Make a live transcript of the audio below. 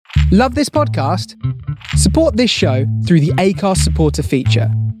Love this podcast? Support this show through the Acast supporter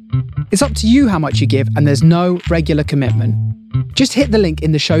feature. It's up to you how much you give, and there's no regular commitment. Just hit the link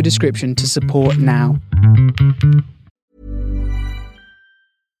in the show description to support now.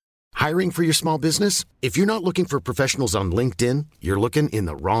 Hiring for your small business? If you're not looking for professionals on LinkedIn, you're looking in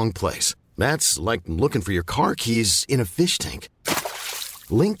the wrong place. That's like looking for your car keys in a fish tank.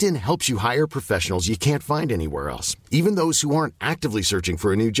 LinkedIn helps you hire professionals you can't find anywhere else, even those who aren't actively searching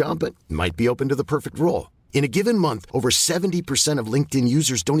for a new job but might be open to the perfect role. In a given month, over 70% of LinkedIn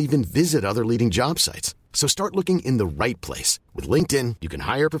users don't even visit other leading job sites. So start looking in the right place. With LinkedIn, you can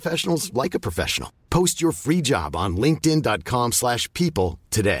hire professionals like a professional. Post your free job on linkedin.com/people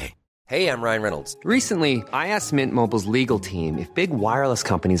today. Hey, I'm Ryan Reynolds. Recently, I asked Mint Mobile's legal team if big wireless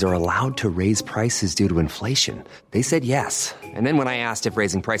companies are allowed to raise prices due to inflation. They said yes. And then when I asked if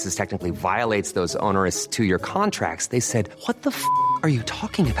raising prices technically violates those onerous two-year contracts, they said, what the f*** are you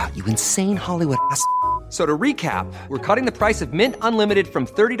talking about, you insane Hollywood ass f- So to recap, we're cutting the price of Mint Unlimited from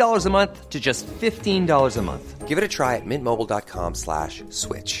 $30 a month to just $15 a month. Give it a try at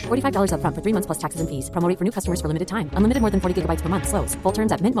mintmobile.com/switch. $45 up front for 3 months plus taxes and fees. Promo rate for new customers for limited time. Unlimited more than 40 gigabytes per month. Slows full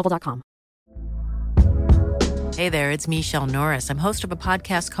terms at mintmobile.com. Hey there, it's Michelle Norris. I'm host of a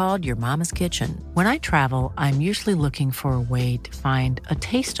podcast called Your Mama's Kitchen. When I travel, I'm usually looking for a way to find a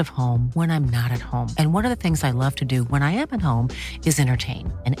taste of home when I'm not at home. And one of the things I love to do when I am at home is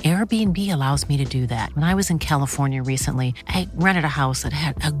entertain. And Airbnb allows me to do that. When I was in California recently, I rented a house that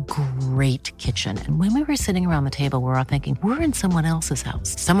had a great kitchen. And when we were sitting around the table, we were all thinking, we're in someone else's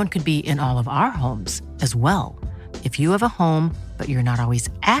house. Someone could be in all of our homes as well. If you have a home, but you're not always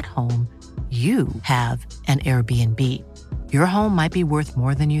at home, you have an Airbnb. Your home might be worth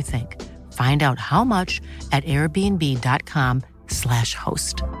more than you think. Find out how much at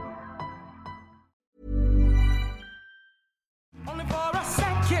airbnb.com/host. Only for a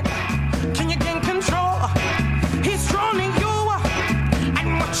second, can you gain control? He's drowning you,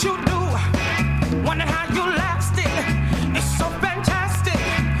 and what you do. Wonder how you lasted. It's so fantastic.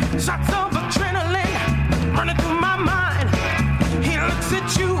 Shots of adrenaline running through my mind. He looks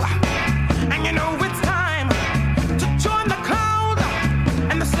at you. And you know it's time to join the cloud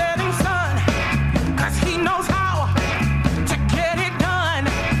and the setting sun, 'cause he knows how to get it done.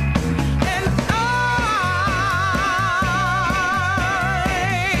 And I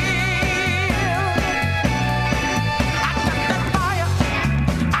got that fire,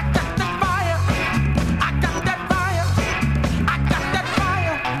 I got that fire, I got that fire, I got that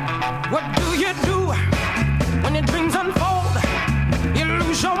fire. What do you do when your dreams unfold? You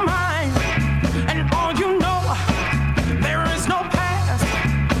lose your mind. And all you know, there is no past,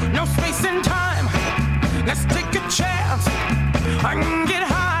 no space and time. Let's take a chance and get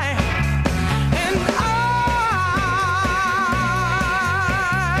high. And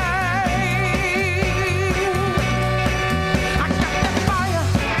I got that fire,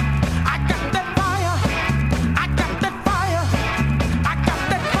 I got that fire, I got that fire, I got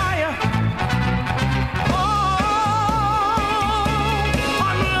that fire. Oh,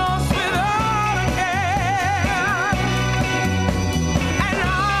 I'm lost without a care. And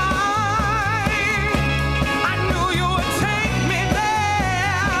I knew you would take me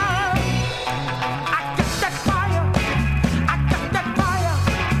there. I got that fire, I got that fire,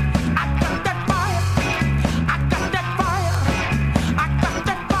 I got that fire, I got that fire, I got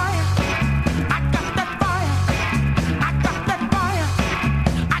that fire, I got that fire, I got that fire,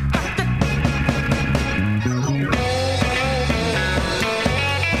 I got that.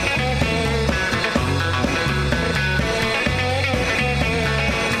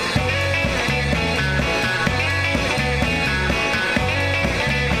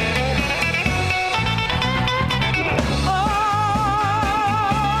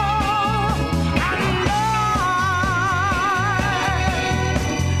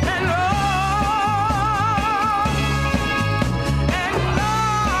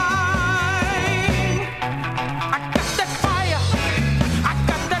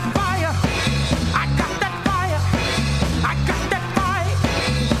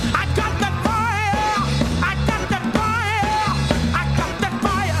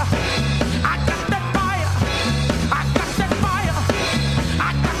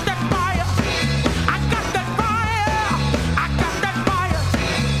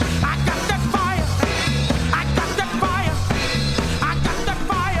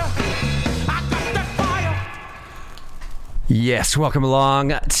 Yes, welcome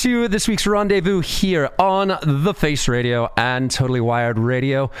along to this week's Rendezvous here on The Face Radio and Totally Wired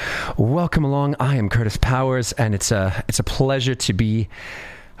Radio. Welcome along. I am Kurtis Powers, and it's a pleasure to be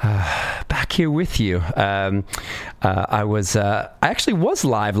back here with you. I actually was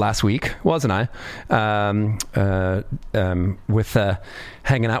live last week, wasn't I? With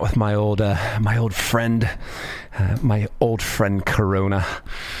hanging out with my old friend Corona.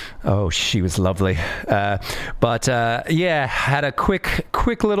 Oh, she was lovely. But had a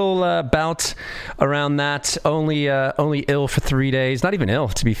quick little bout around that. Only ill for 3 days. Not even ill,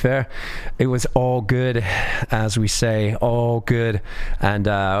 to be fair. It was all good, as we say, all good. And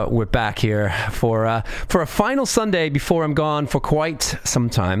we're back here for a final Sunday before I'm gone for quite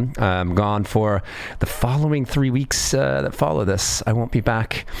some time. I'm gone for the following 3 weeks that follow this. I won't be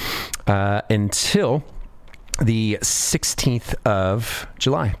back until the 16th of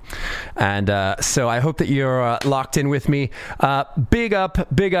July. And so I hope that you're locked in with me. Big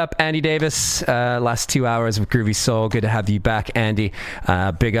up Andy Davis. Last 2 hours of Groovy Soul. Good to have you back, Andy.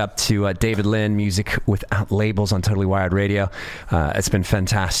 Big up to David Lynn, Music Without Labels on Totally Wired Radio. It's been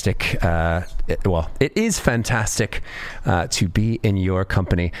fantastic. It is fantastic to be in your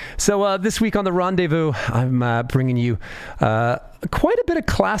company. So this week on the Rendezvous, I'm bringing you quite a bit of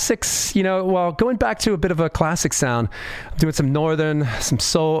classics, going back to a bit of a classic sound. I'm doing some northern, some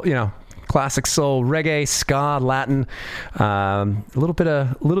soul, classic soul, reggae, ska, Latin, a little bit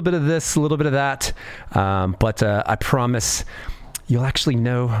of this, a little bit of that. But I promise you'll actually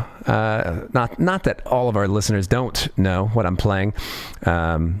know, not that all of our listeners don't know what I'm playing.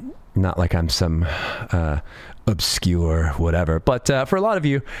 Not like I'm some obscure whatever, but for a lot of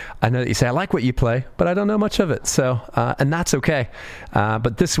you, I know that you say, I like what you play, but I don't know much of it. So, and that's okay.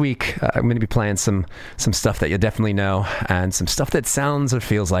 But this week, I'm going to be playing some stuff that you'll definitely know, and some stuff that sounds or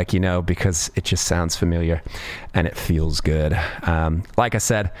feels like because it just sounds familiar and it feels good. Like I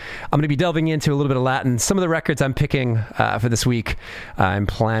said, I'm going to be delving into a little bit of Latin. Some of the records I'm picking for this week, I'm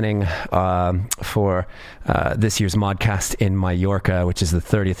planning for this year's Modcast in Mallorca, which is the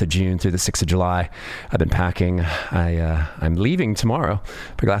 30th of June through the 6th of July. I've been packing. I'm leaving tomorrow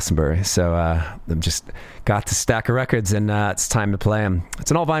for Glastonbury, so I've just got to stack of records, and it's time to play them. It's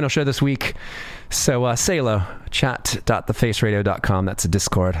an all vinyl show this week, so say hello. Chat.thefaceradio.com. That's a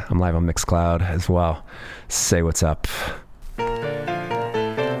Discord. I'm live on Mixcloud as well. Say what's up.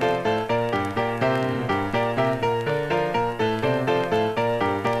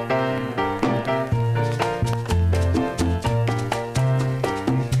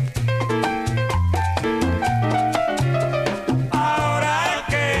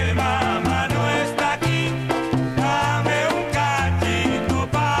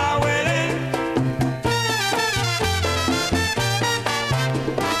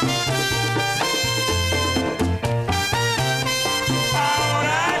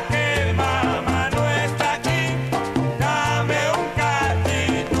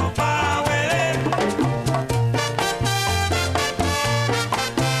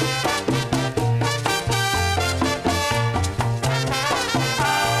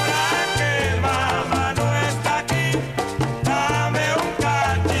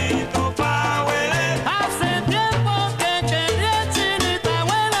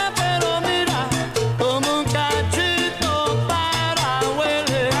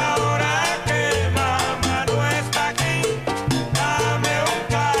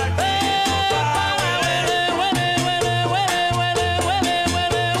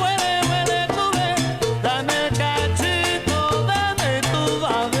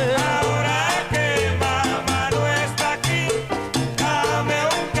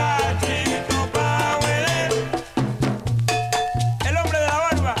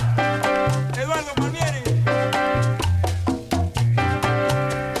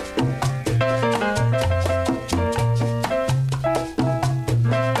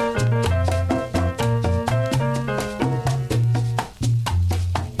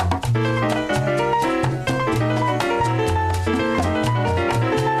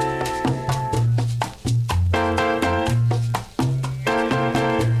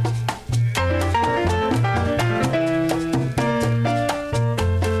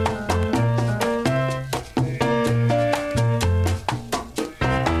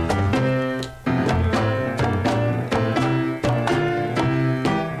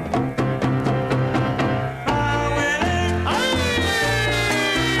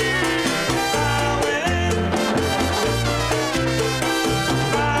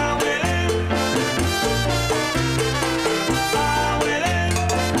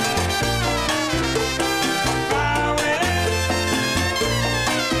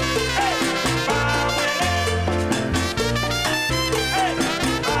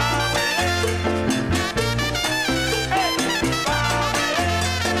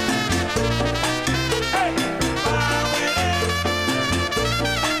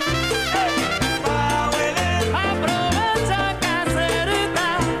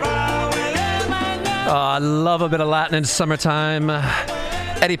 I love a bit of Latin in summertime.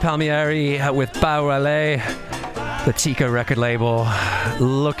 Eddie Palmieri with Baurale, the Tico record label,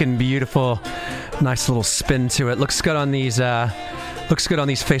 looking beautiful. Nice little spin to it. Looks good on these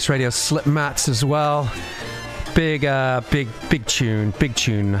Face Radio slip mats as well. Big tune.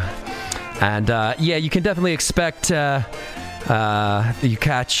 And yeah, you can definitely expect you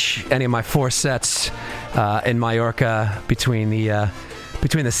catch any of my 4 sets in Mallorca between the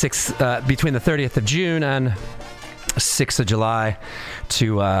 30th of June and 6th of July.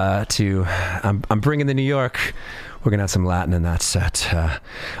 I'm bringing the New York. We're gonna have some Latin in that set.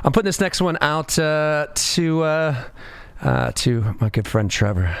 I'm putting this next one out to my good friend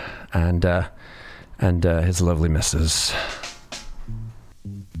Trevor and his lovely missus.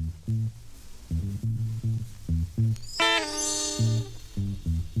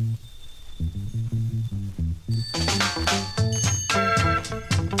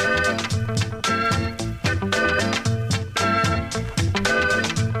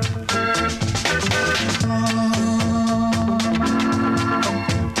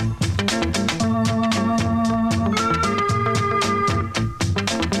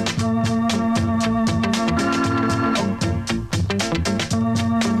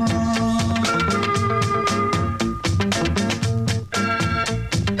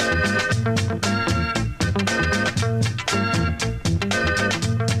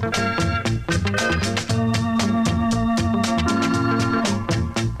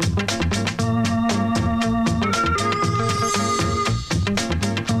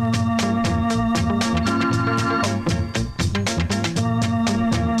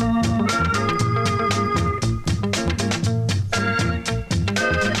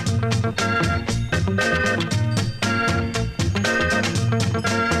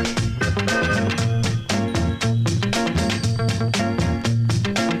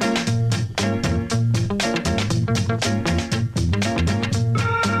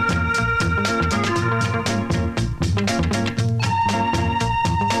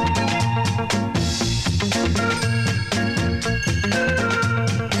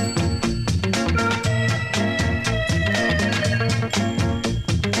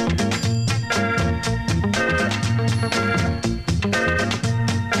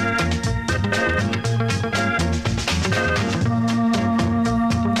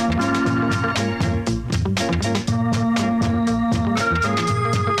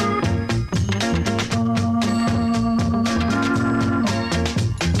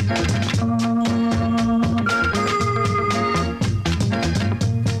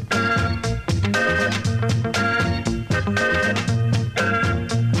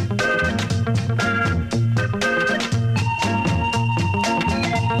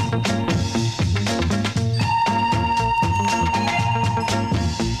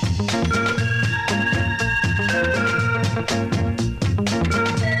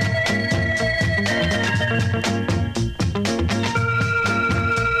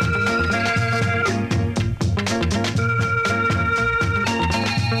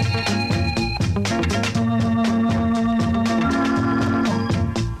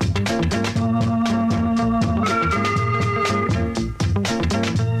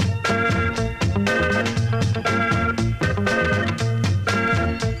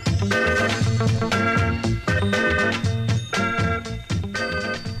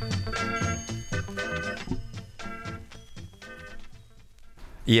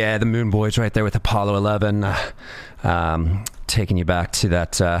 Yeah, the Moon Boys right there with Apollo 11, taking you back to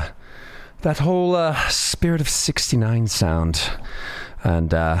that whole Spirit of 69 sound.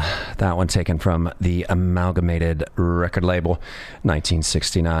 And that one taken from the Amalgamated record label,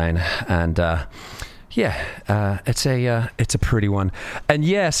 1969. And it's a pretty one. And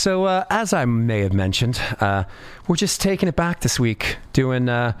yeah, so as I may have mentioned, we're just taking it back this week, doing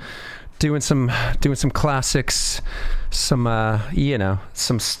some classics, some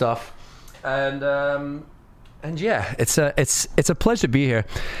stuff, and yeah, it's a pleasure to be here,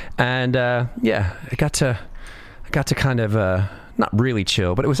 and I got to kind of not really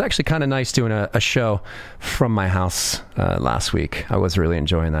chill, but it was actually kind of nice doing a show from my house last week. I was really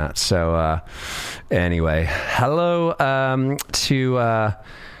enjoying that. So anyway, hello to.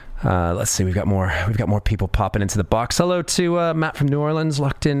 Let's see, we've got more people popping into the box. Hello to Matt from New Orleans,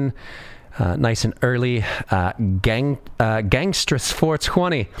 locked in nice and early. Gangstress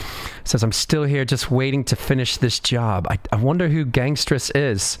 420 says, I'm still here just waiting to finish this job. I wonder who Gangstress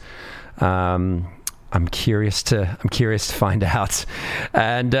is. I'm curious to find out.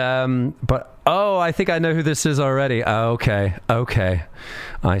 And I think I know who this is already. Okay,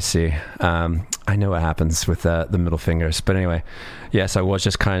 I see. I I know what happens with the middle fingers. But anyway, yes, I was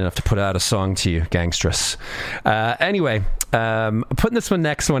just kind enough to put out a song to you, gangstress. Anyway, putting this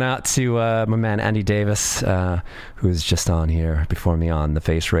next one out to my man Andy Davis, who was just on here before me on the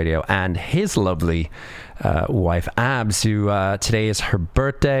Face Radio, and his lovely wife Abs, who today is her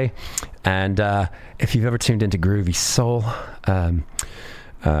birthday. And if you've ever tuned into Groovy Soul,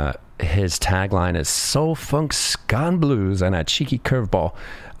 his tagline is soul, funk, ska, and blues, and a cheeky curveball.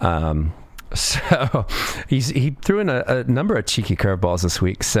 So he threw in a number of cheeky curveballs this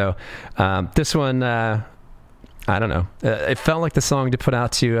week. So this one, I don't know. It felt like the song to put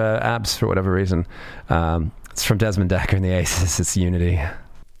out to Abs for whatever reason. It's from Desmond Decker and the Aces. It's Unity.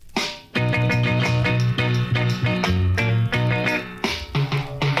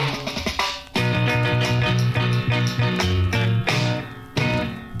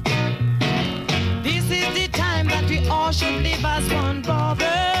 Should live as one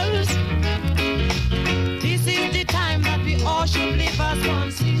brothers. This is the time that we all should live as one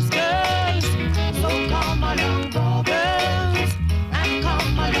sisters. So come along, brothers, and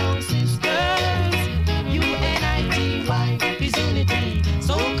come along, sisters. UNITY is unity.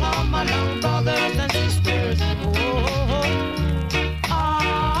 So come along, brothers and sisters.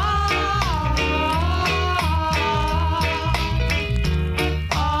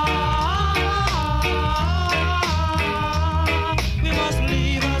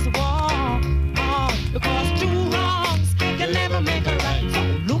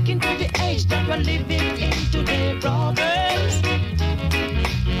 We're living in today, brothers.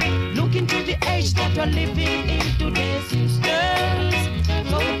 Look into the age that we're living in today, sisters.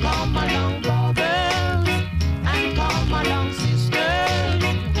 So come along, brothers, and come along, sisters.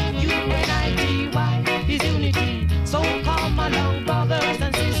 UNITY is unity. So come along, brothers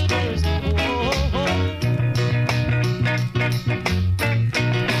and sisters.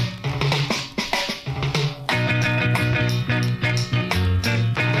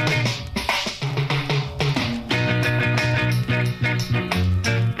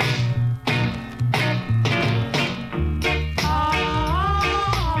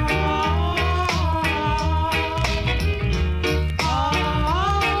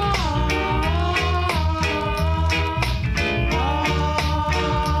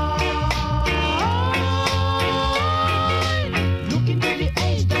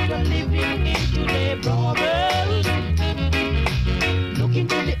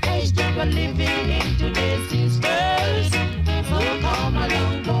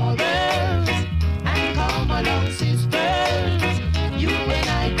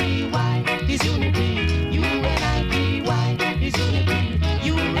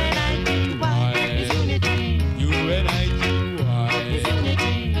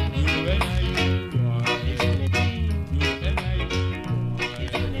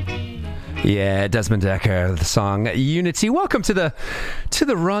 Yeah, Desmond Decker, the song Unity. Welcome to the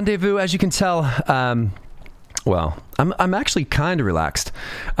Rendezvous. As you can tell, well, I'm actually kind of relaxed.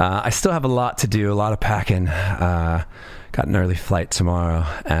 I still have a lot to do, a lot of packing. Got an early flight tomorrow,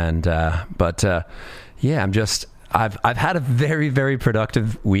 and but yeah, I've had a very, very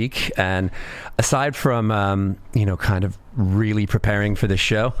productive week, and aside from kind of really preparing for this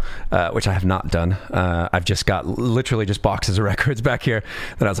show, which I have not done, I've just got literally just boxes of records back here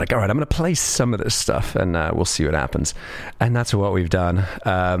that I was like, all right, I'm going to play some of this stuff, and we'll see what happens, and that's what we've done.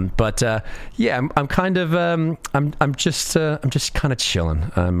 But yeah, I'm kind of I'm just kind of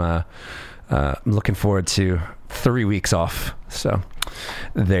chilling. I'm looking forward to 3 weeks off. So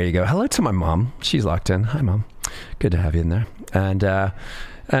there you go. Hello to my mom. She's locked in. Hi, Mom. Good to have you in there. And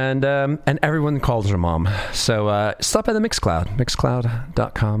everyone calls her mom. So stop by the Mixcloud,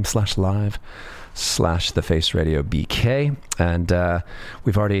 mixcloud.com/live/thefaceradio.bk. And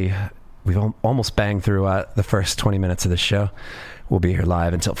we've almost banged through the first 20 minutes of the show. We'll be here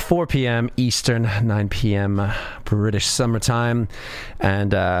live until 4 p.m. Eastern, 9 p.m. British summertime.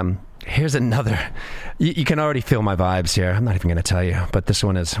 And here's another. You can already feel my vibes here. I'm not even going to tell you. But this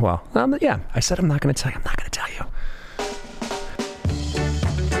one is, well, yeah, I said I'm not going to tell you. I'm not going to tell you.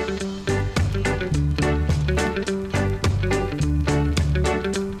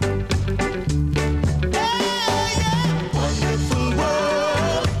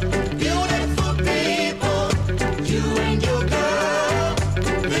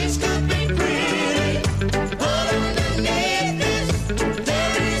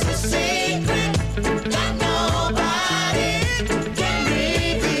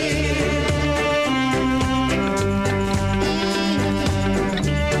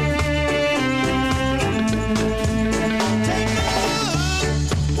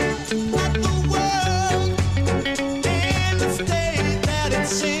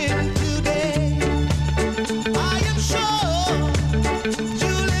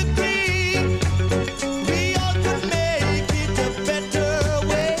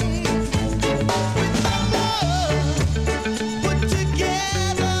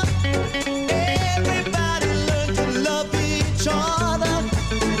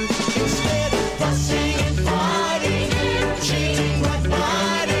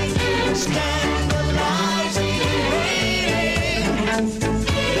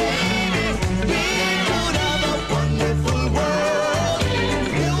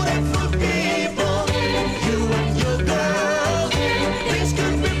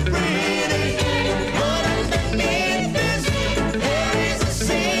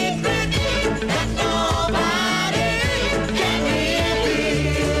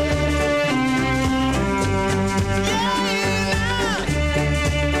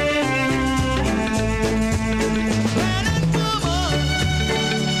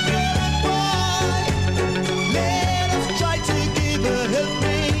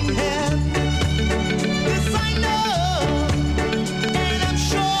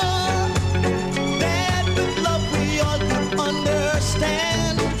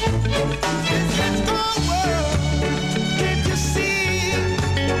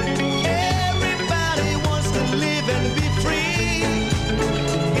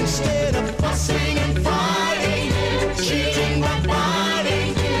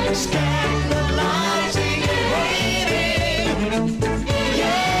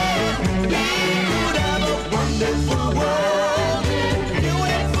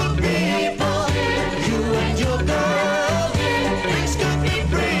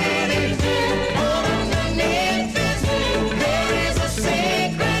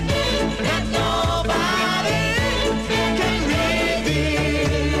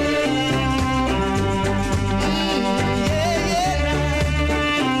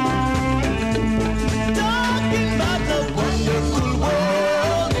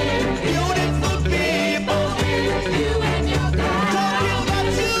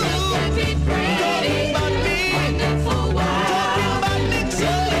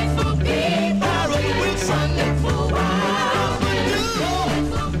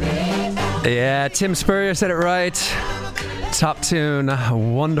 Yeah, Tim Spurrier said it right. Top tune,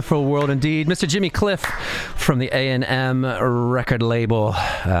 wonderful world indeed. Mr. Jimmy Cliff from the A&M record label.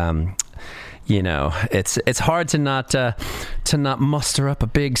 You know, it's hard to not muster up a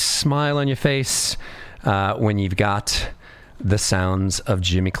big smile on your face when you've got the sounds of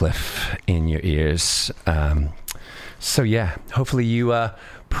Jimmy Cliff in your ears. So yeah, hopefully you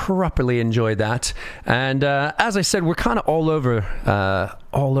properly enjoyed that. And as I said, we're kind of all over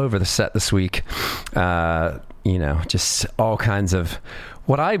the set this week. You know, just all kinds of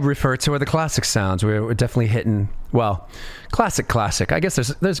what I refer to are the classic sounds. We're definitely hitting, well, classic. I guess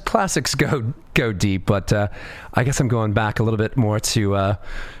there's classics go deep, but I guess I'm going back a little bit more to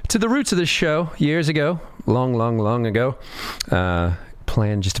the roots of this show years ago, long ago.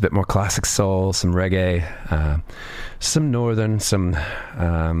 Playing just a bit more classic soul, some reggae, some northern, some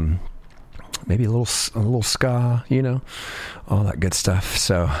maybe a little ska, you know, all that good stuff.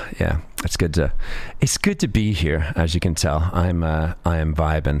 So yeah, it's good to be here. As you can tell, I am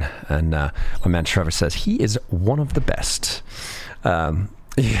vibing, and my man Trevor says he is one of the best.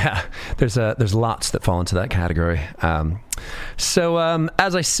 Yeah, there's lots that fall into that category. So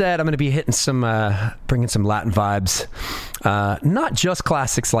as I said, I'm going to be hitting bringing some Latin vibes, not just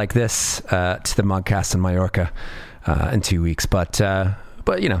classics like this to the Mugcast in Mallorca in 2 weeks, but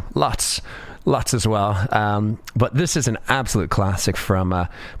you know, lots as well. But this is an absolute classic from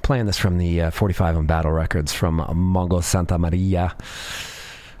playing this from the 45 on Battle Records from Mongo Santa Maria.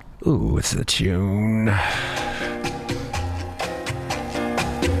 Ooh, it's a tune.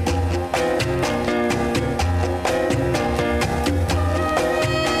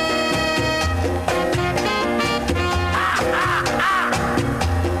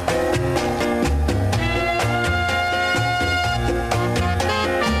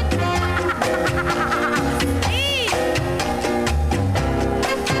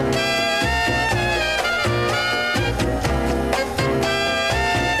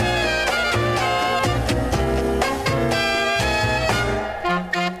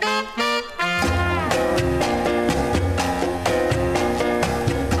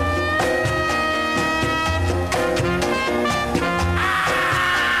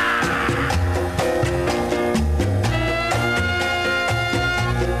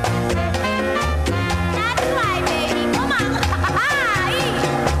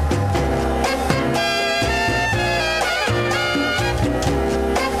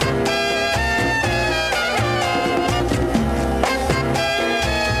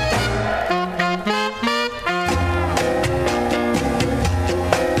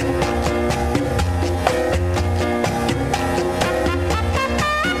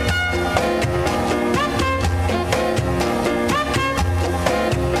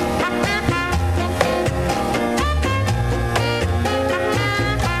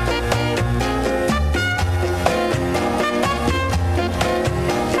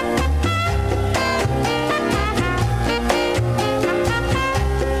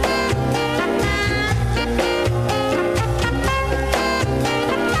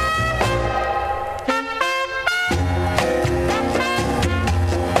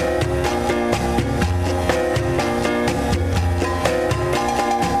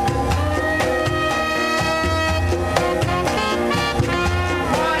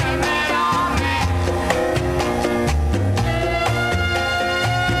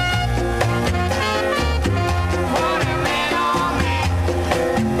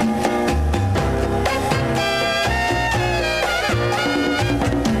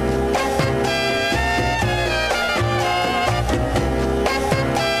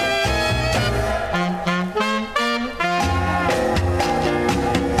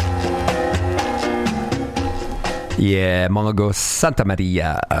 Yeah, Mongo Santa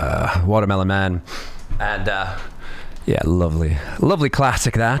Maria, Watermelon Man. And yeah, lovely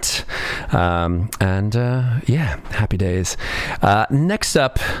classic that. Yeah, happy days. Next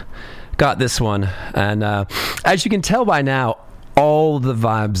up, got this one. And as you can tell by now, all the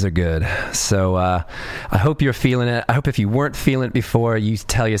vibes are good. So I hope you're feeling it. I hope if you weren't feeling it before, you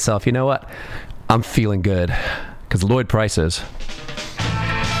tell yourself, you know what? I'm feeling good. Because Lloyd Price is.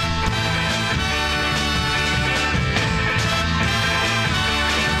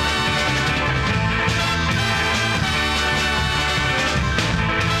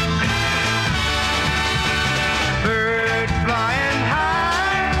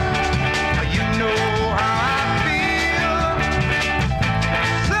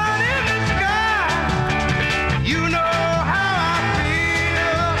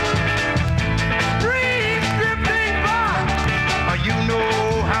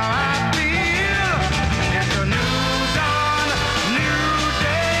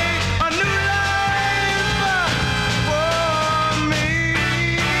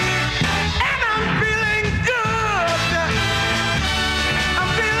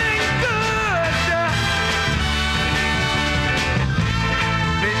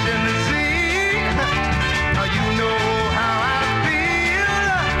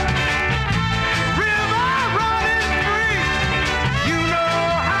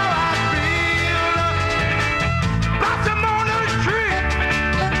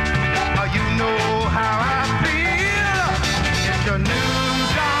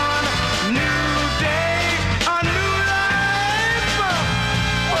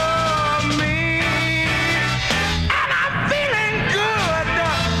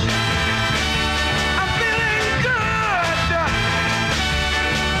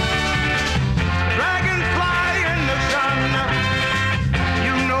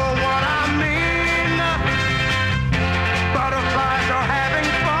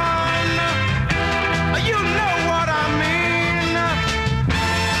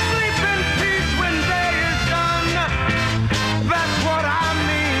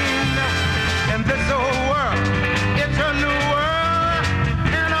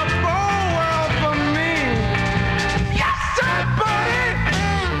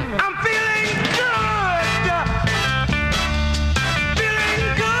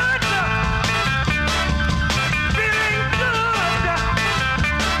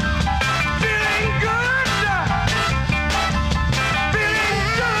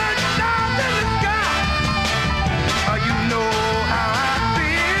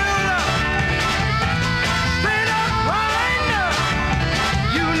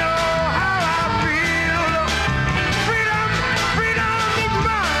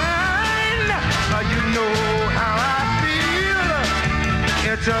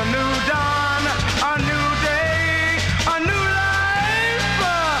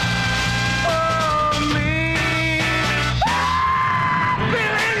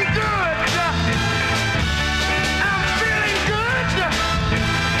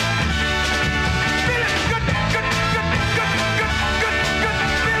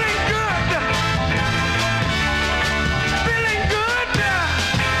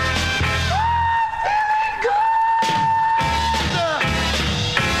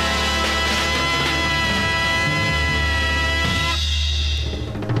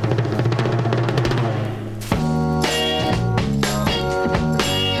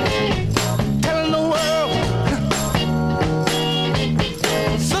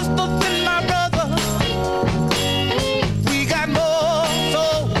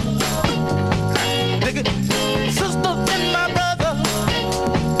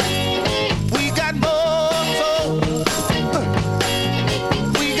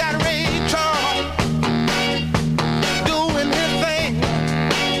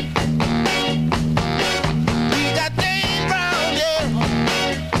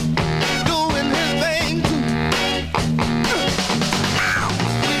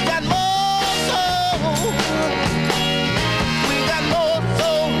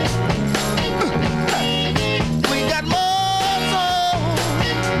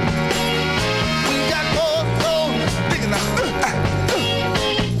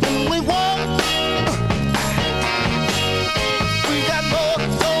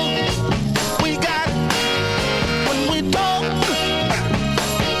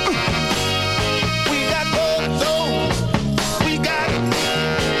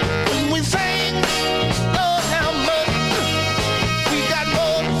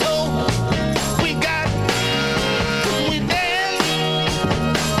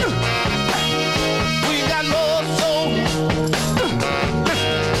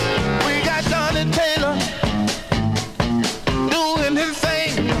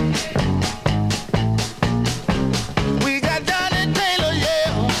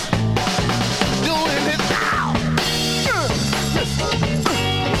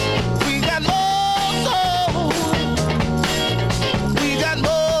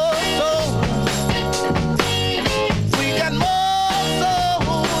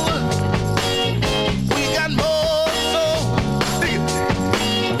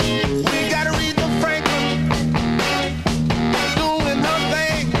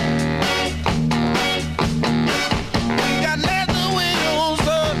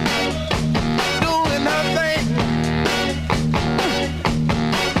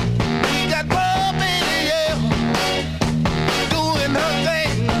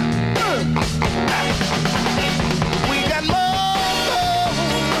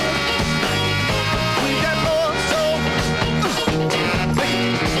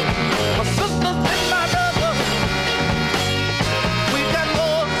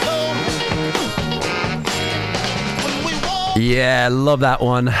 Yeah, love that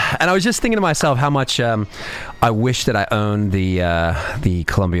one. And I was just thinking to myself how much I wish that I owned the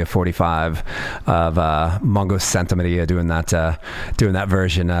Columbia 45 of Mongo Santa Maria doing that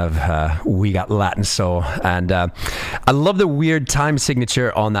version of We Got Latin Soul. And I love the weird time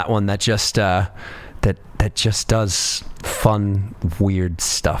signature on that one that just that just does fun, weird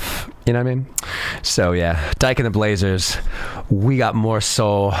stuff. You know what I mean? So yeah, Dyke and the Blazers, We Got More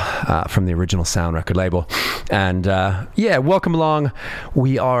Soul from the Original Sound record label. And yeah, welcome along.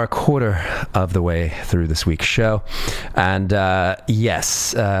 We are a quarter of the way through this week's show. And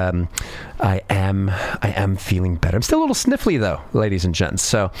yes, I am feeling better. I'm still a little sniffly though, ladies and gents.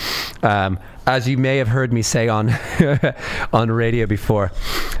 So as you may have heard me say on on radio before,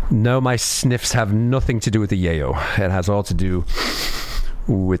 no, my sniffs have nothing to do with the yayo. It has all to do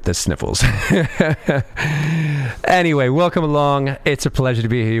with the sniffles. Anyway, welcome along. It's a pleasure to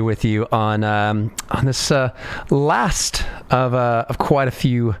be here with you on this last of quite a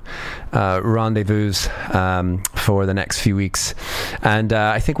few rendezvous for the next few weeks, and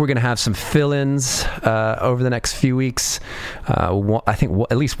I think we're going to have some fill-ins over the next few weeks. I think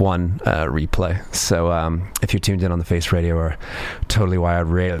at least one replay. So if you're tuned in on the Face Radio or Totally Wired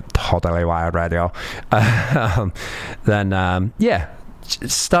Radio, then yeah,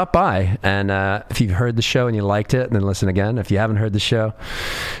 stop by, and if you've heard the show and you liked it, then listen again. If you haven't heard the show,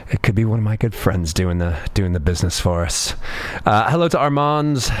 it could be one of my good friends doing the business for us. Hello to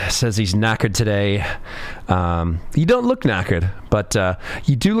Armand, says he's knackered today. You don't look knackered, but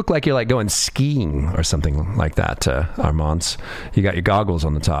you do look like you're like going skiing or something like that, Armand. You got your goggles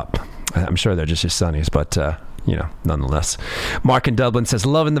on the top. I'm sure they're just your sunnies, but you know, nonetheless. Mark in Dublin says,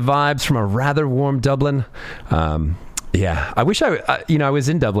 loving the vibes from a rather warm Dublin. Yeah, I wish I was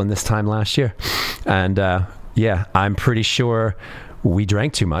in Dublin this time last year, and yeah, I'm pretty sure we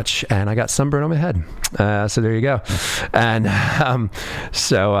drank too much and I got sunburn on my head. So there you go. And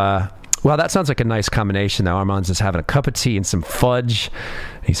well, that sounds like a nice combination though. Armand's just having a cup of tea and some fudge.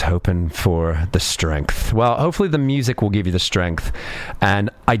 He's hoping for the strength. Well, hopefully the music will give you the strength. And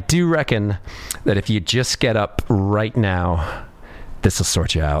I do reckon that if you just get up right now, this will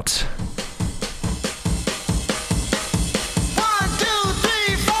sort you out.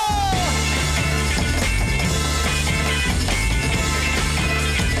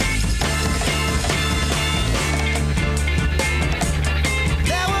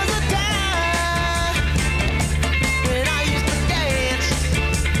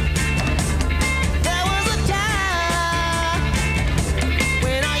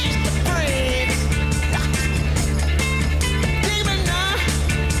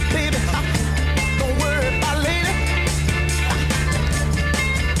 Baby,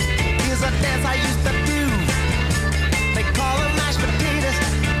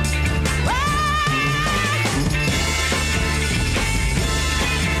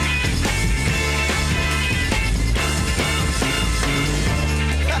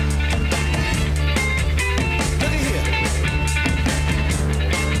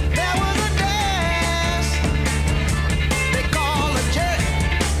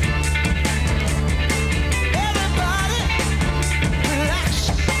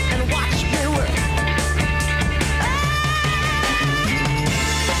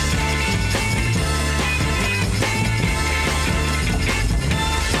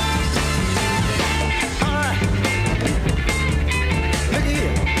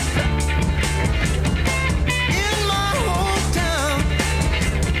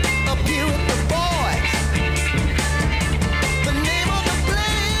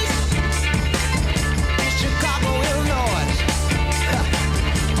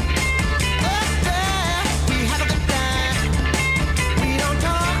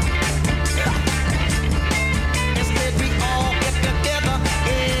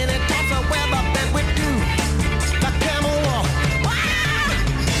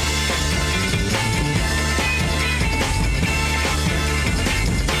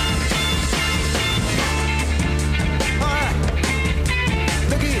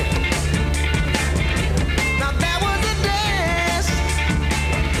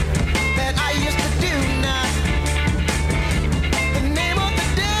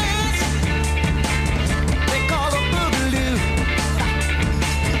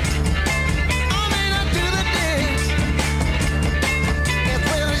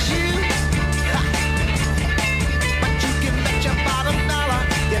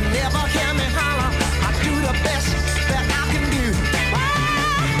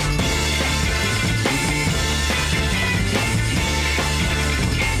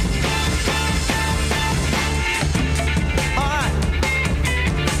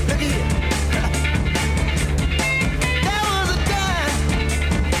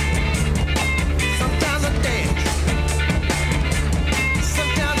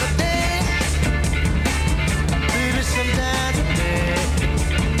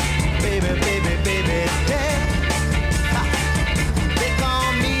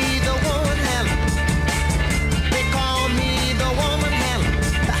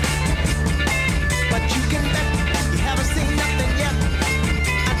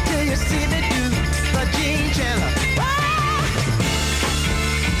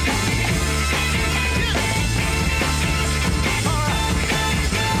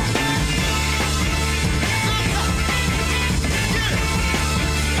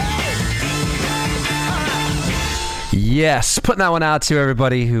 Yes, putting that one out to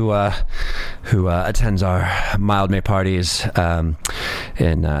everybody who attends our Mild May parties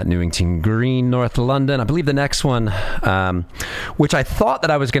in Newington Green, North London. I believe the next one, which I thought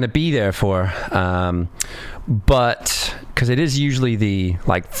that I was going to be there for, but because it is usually the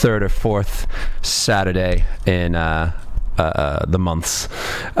third or fourth Saturday in the months,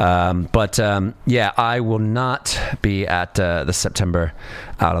 but I will not be at the September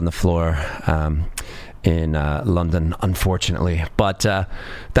Out on the Floor in London, unfortunately. But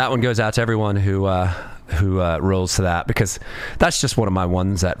that one goes out to everyone who rolls to that, because that's just one of my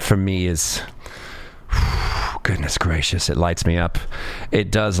ones that for me is, goodness gracious, it lights me up. It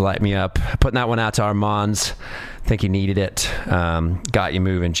does light me up. Putting that one out to Armands. Think he needed it. Got You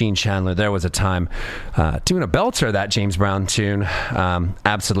Moving. Gene Chandler, There Was a Time. Doing a belter of that James Brown tune.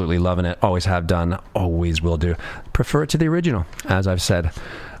 Absolutely loving it. Always have done. Always will do. Prefer it to the original, as I've said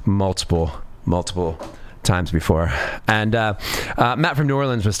multiple times before. And Matt from New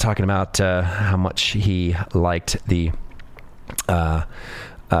Orleans was talking about how much he liked that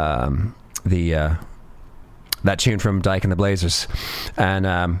tune from Dyke and the Blazers,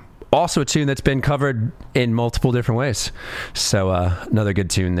 and also a tune that's been covered in multiple different ways. So another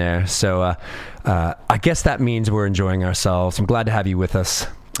good tune there. So I guess that means we're enjoying ourselves. I'm glad to have you with us.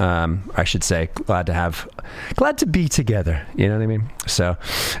 I should say glad to be together, you know what I mean? So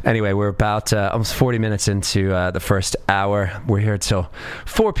anyway, we're about almost 40 minutes into the first hour. We're here till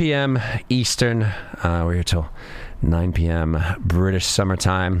 4 p.m. Eastern. We're here till 9 p.m. British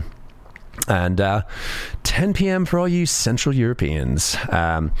summertime, and 10 p.m. for all you Central Europeans.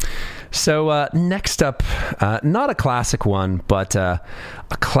 So next up, not a classic one, but a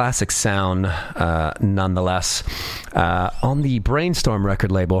classic sound nonetheless. On the Brainstorm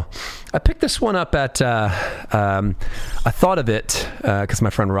record label, I picked this one up at, I thought of it because my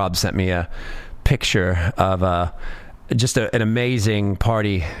friend Rob sent me a picture of just an amazing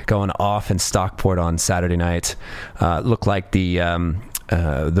party going off in Stockport on Saturday night. Looked like the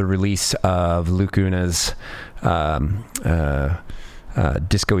release of Luke Una's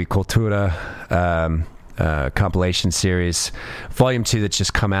Disco y Cultura compilation series, volume 2, that's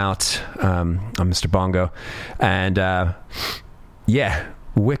just come out on Mr. Bongo. And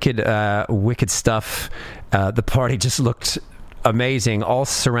wicked stuff. The party just looked amazing, all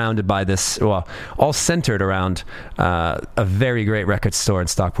surrounded by this, well, all centered around a very great record store in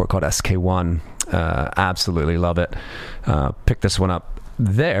Stockport called SK1. Absolutely love it. Picked this one up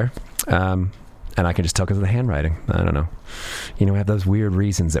there, and I can just tell because of the handwriting. I don't know. We have those weird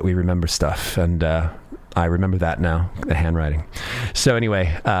reasons that we remember stuff, and I remember that now, the handwriting. So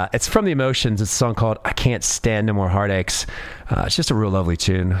anyway, it's from The Emotions. It's a song called I Can't Stand No More Heartaches. It's just a real lovely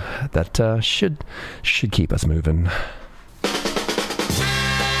tune that should keep us moving.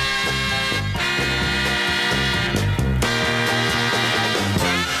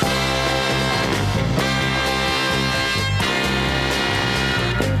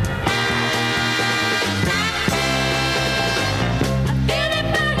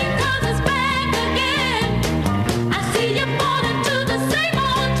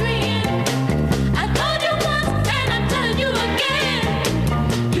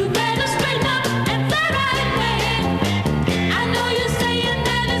 You better straighten up and fly right away.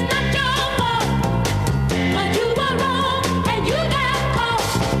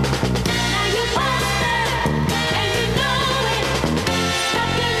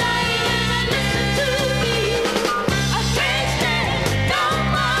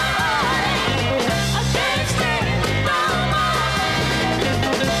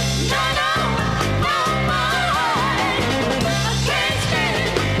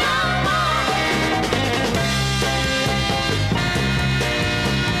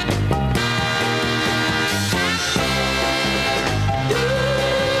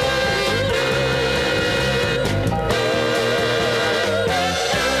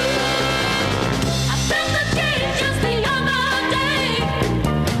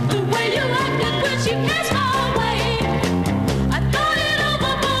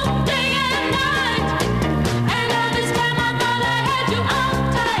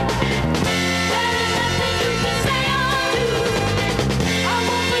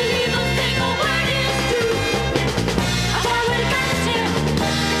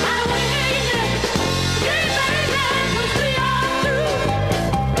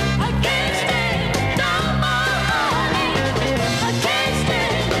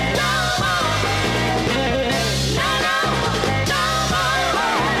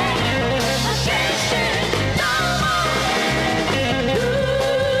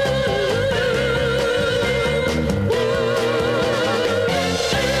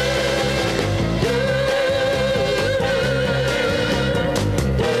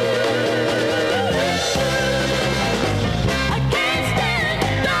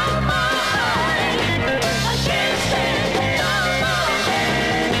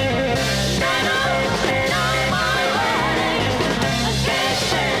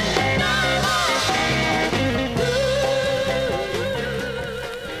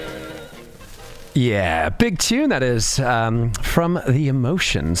 yeah, big tune that is, from The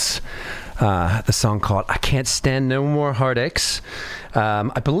Emotions. The song called I Can't Stand No More Heartaches.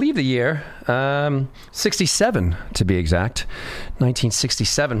 I believe the year, 67 to be exact,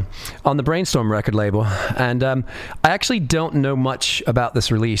 1967, on the Brainstorm record label. And I actually don't know much about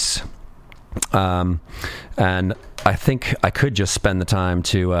this release. And I think I could just spend the time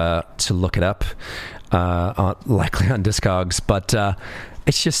to look it up, likely on Discogs. But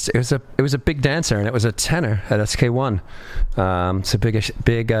it's just it was a big dancer, and it was a tenor at SK1. So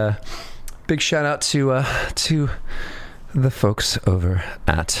big shout out to the folks over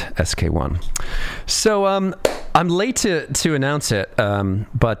at SK1. So I'm late to announce it,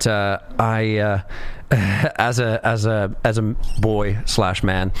 but I as a boy /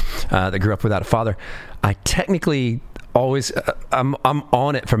 man that grew up without a father, I technically always I'm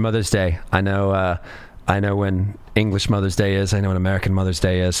on it for Mother's Day. I know when English Mother's Day is. I know when American Mother's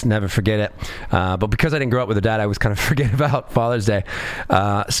Day is. Never forget it. But because I didn't grow up with a dad, I always kind of forget about Father's Day.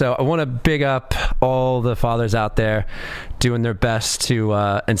 So I want to big up all the fathers out there doing their best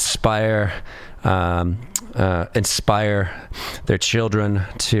to inspire their children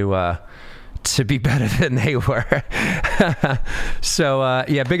to be better than they were. So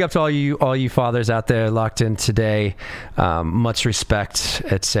yeah, big up to all you fathers out there locked in today. Much respect.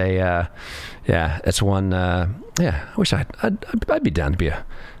 It's it's one. I wish I'd be down to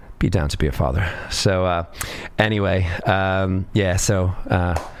be a father. So anyway, So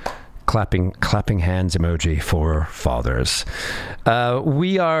clapping hands emoji for fathers.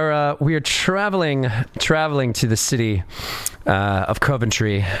 We are traveling to the city of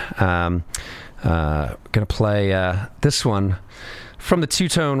Coventry. Gonna play this one from the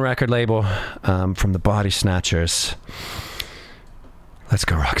Two-Tone record label, from the Body Snatchers. Let's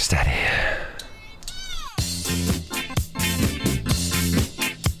go Rocksteady.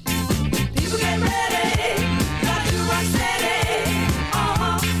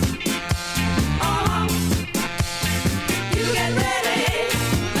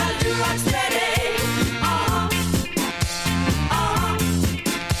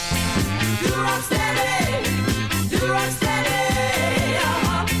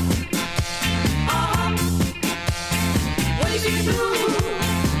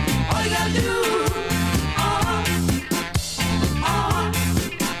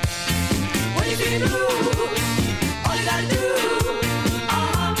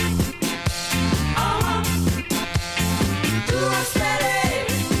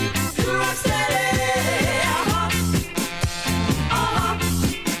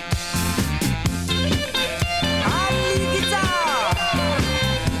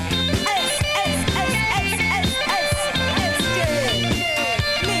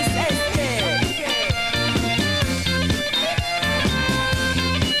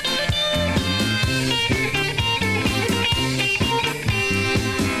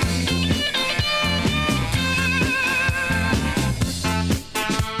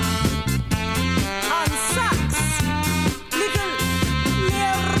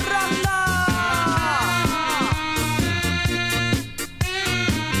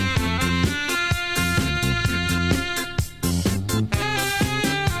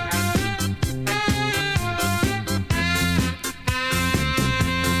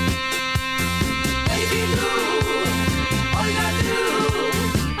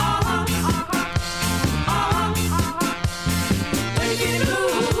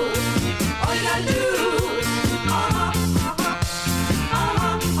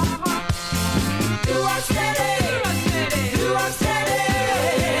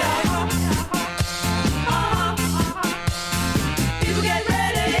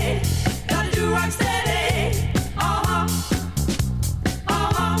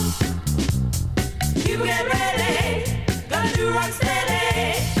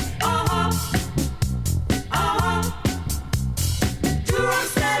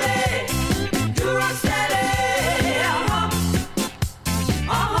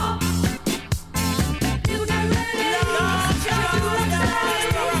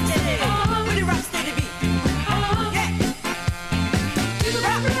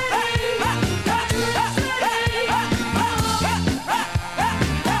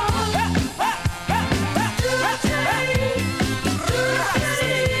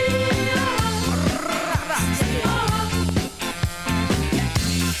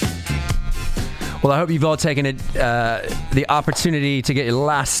 Well, I hope you've all taken the opportunity to get your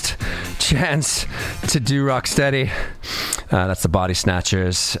last chance to do Rocksteady. That's the Body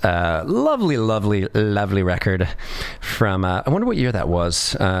Snatchers. Lovely record from, I wonder what year that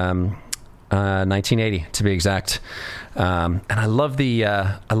was. 1980 to be exact. And I love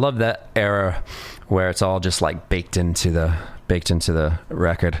that era where it's all just like baked into the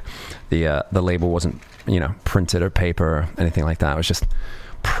record. The label wasn't, printed or paper or anything like that. It was just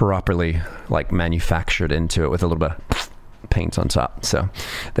properly like manufactured into it with a little bit of paint on top. So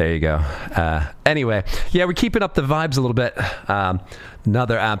there you go. Anyway, yeah, we're keeping up the vibes a little bit.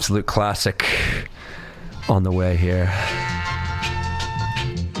 Another absolute classic on the way here.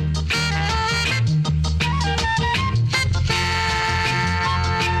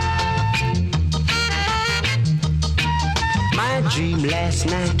 My dream last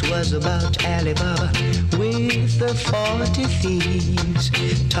night was about Alibaba with the 40 thieves.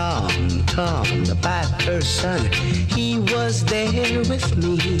 Tom, the piper's son, he was there with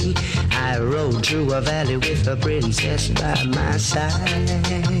me. I rode through a valley with a princess by my side.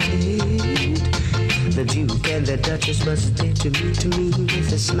 The Duke and the Duchess was there to me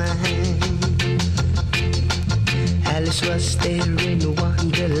with a smile. Alice was there in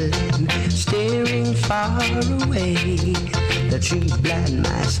Wonderland, staring far away. The tree blind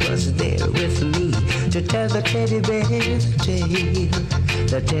mice was there with me to tell the teddy bear the tale.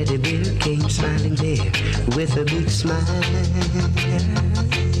 The teddy bear came smiling there with a big smile.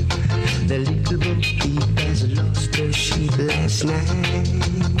 The little bo peep has lost her sheep last night.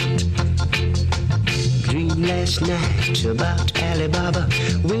 Dream last night about Alibaba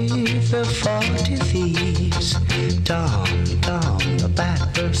with the 40 thieves. Tom, the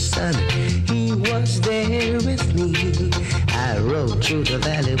piper's son, he was there with me. I rode through the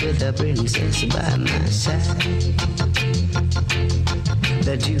valley with the princess by my side.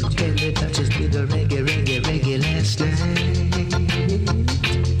 The Duke and the Duchess did the reggae last night.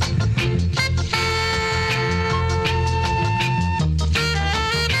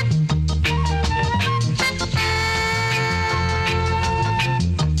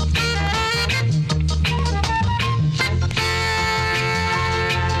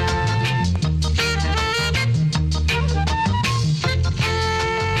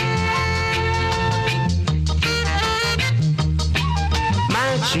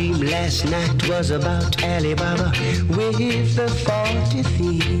 Dream last night was about Alibaba with the 40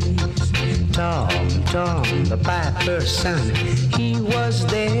 thieves. Tom, the piper's son, he was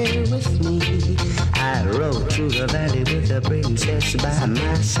there with me. I rode through the valley with the princess by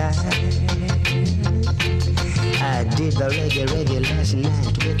my side. I did the reggae last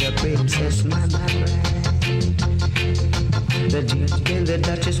night with the princess, my bride. The Duke and the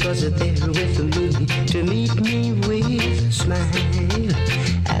Duchess was there with me to meet me with a smile.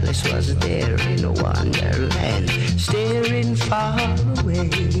 Alice was there in Wonderland, staring far away.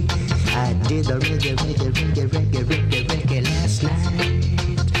 I did the reggae last night.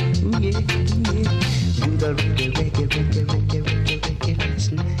 Ooh, yeah. Do the reggae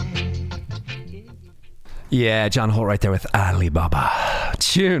last night. Yeah, John Holt right there with Alibaba.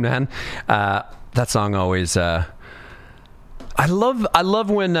 Tune, man. That song always... I love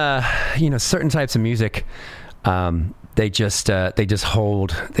when certain types of music they just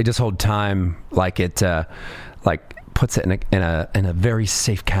hold time, like it puts it in a very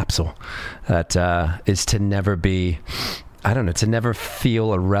safe capsule that is to never be, I don't know, to never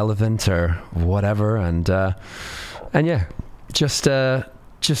feel irrelevant or whatever, and yeah, just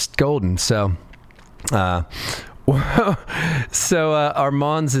golden. So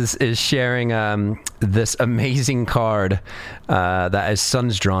Armands is sharing this amazing card that his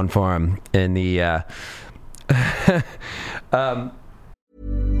son's drawn for him in the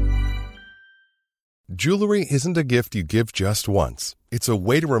Jewelry isn't a gift you give just once. It's a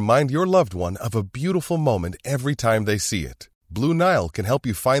way to remind your loved one of a beautiful moment every time they see it. Blue Nile can help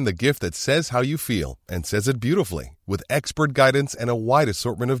you find the gift that says how you feel and says it beautifully, with expert guidance and a wide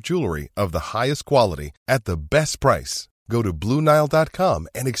assortment of jewelry of the highest quality at the best price. Go to BlueNile.com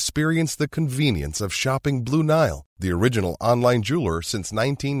and experience the convenience of shopping Blue Nile, the original online jeweler since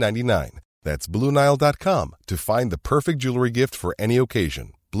 1999. That's BlueNile.com to find the perfect jewelry gift for any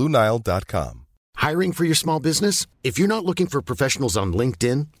occasion. BlueNile.com. Hiring for your small business? If you're not looking for professionals on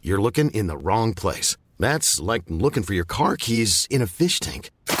LinkedIn, you're looking in the wrong place. That's like looking for your car keys in a fish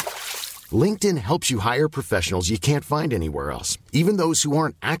tank. LinkedIn helps you hire professionals you can't find anywhere else, even those who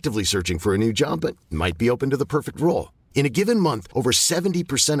aren't actively searching for a new job but might be open to the perfect role. In a given month, over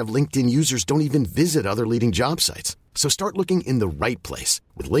 70% of LinkedIn users don't even visit other leading job sites. So start looking in the right place.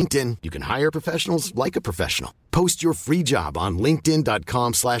 With LinkedIn, you can hire professionals like a professional. Post your free job on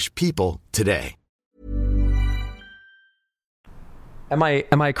linkedin.com/people today. Am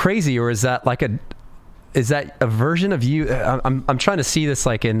I crazy, or is that like a version of you? I'm trying to see this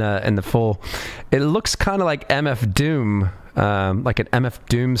like in the full. It looks kind of like MF Doom like an MF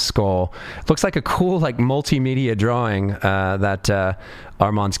Doom skull. It looks like a cool like multimedia drawing that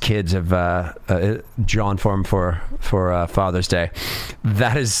Armand's kids have drawn for him for Father's Day.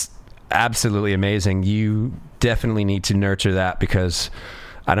 That is absolutely amazing. You definitely need to nurture that, because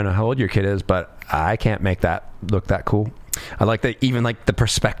I don't know how old your kid is, but I can't make that look that cool. I like that. Even like the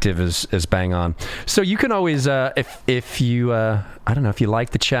perspective is bang on. So you can always, if you, I don't know, if you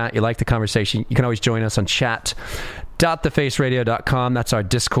like the chat, you like the conversation, you can always join us on chat.thefaceradio.com. That's our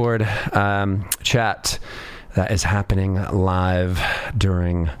Discord chat that is happening live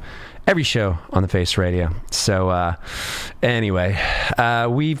during every show on the Face Radio. So anyway,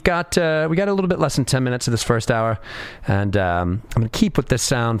 we got a little bit less than 10 minutes of this first hour, and I'm going to keep with this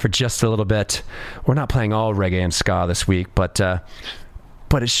sound for just a little bit. We're not playing all reggae and ska this week, but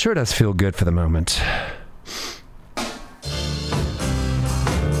it sure does feel good for the moment.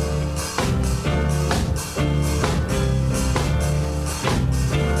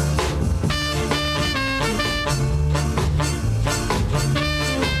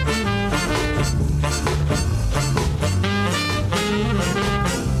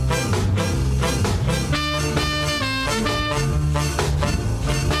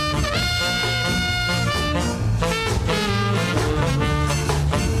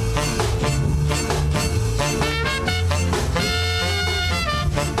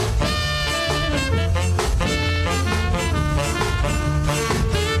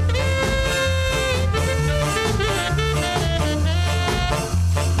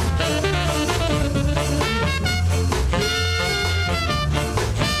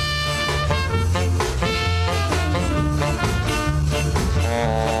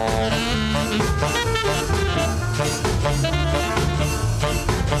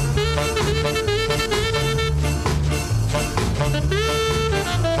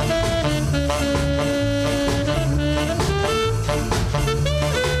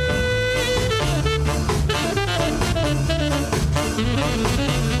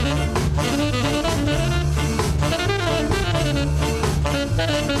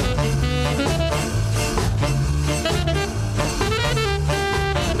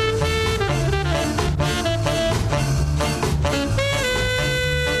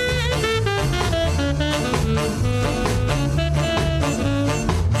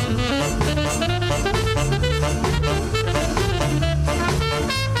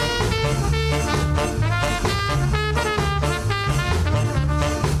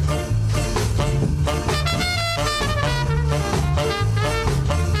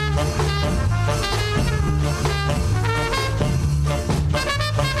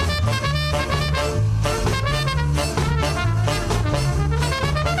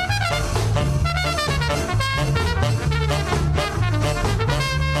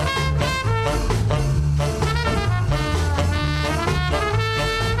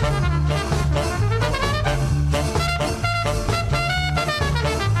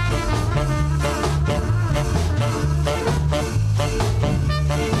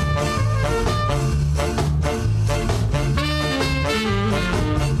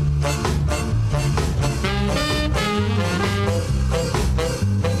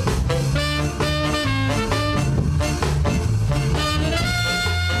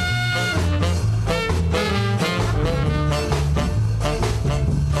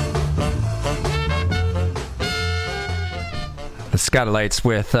 Skylights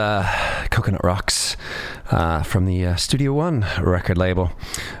with Coconut Rocks from the Studio One record label.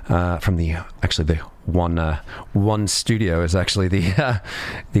 From the One Studio is actually the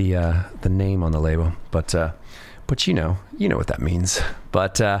name on the label, but you know what that means.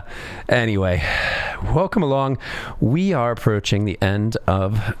 But anyway, welcome along. We are approaching the end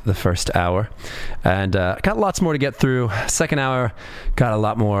of the first hour, and got lots more to get through. Second hour got a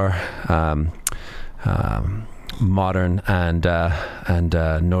lot more modern and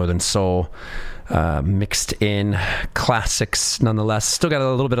northern soul mixed in, classics nonetheless. Still got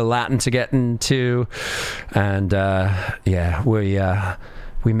a little bit of Latin to get into, and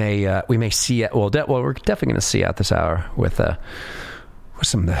we may see it. Well, we're definitely going to see out this hour with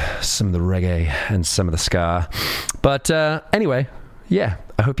some of the reggae and some of the ska. But anyway, yeah,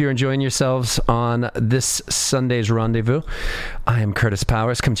 I hope you're enjoying yourselves on this Sunday's Rendezvous. I am Kurtis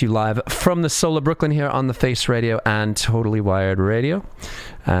Powers, coming to you live from the Soul of Brooklyn here on the Face Radio and Totally Wired Radio.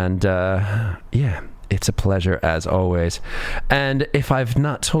 And it's a pleasure as always. And if I've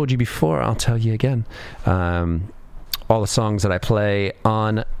not told you before, I'll tell you again. All the songs that I play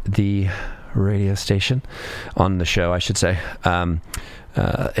on the radio station, on the show, I should say,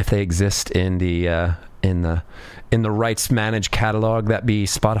 if they exist in the rights managed catalog, that be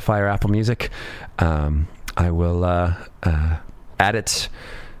Spotify or Apple Music, I'll I will add it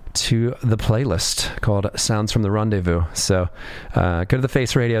to the playlist called Sounds from the Rendezvous. So go to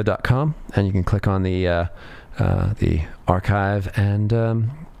thefaceradio.com and you can click on the archive, and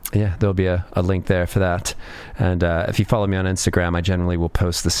there'll be a link there for that. And if you follow me on Instagram, I generally will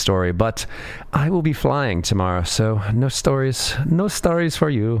post the story, but I will be flying tomorrow, so no stories for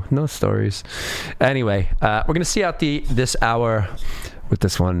you, no stories. Anyway, we're going to see out this hour with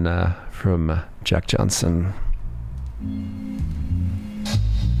this one from Jack Johnson.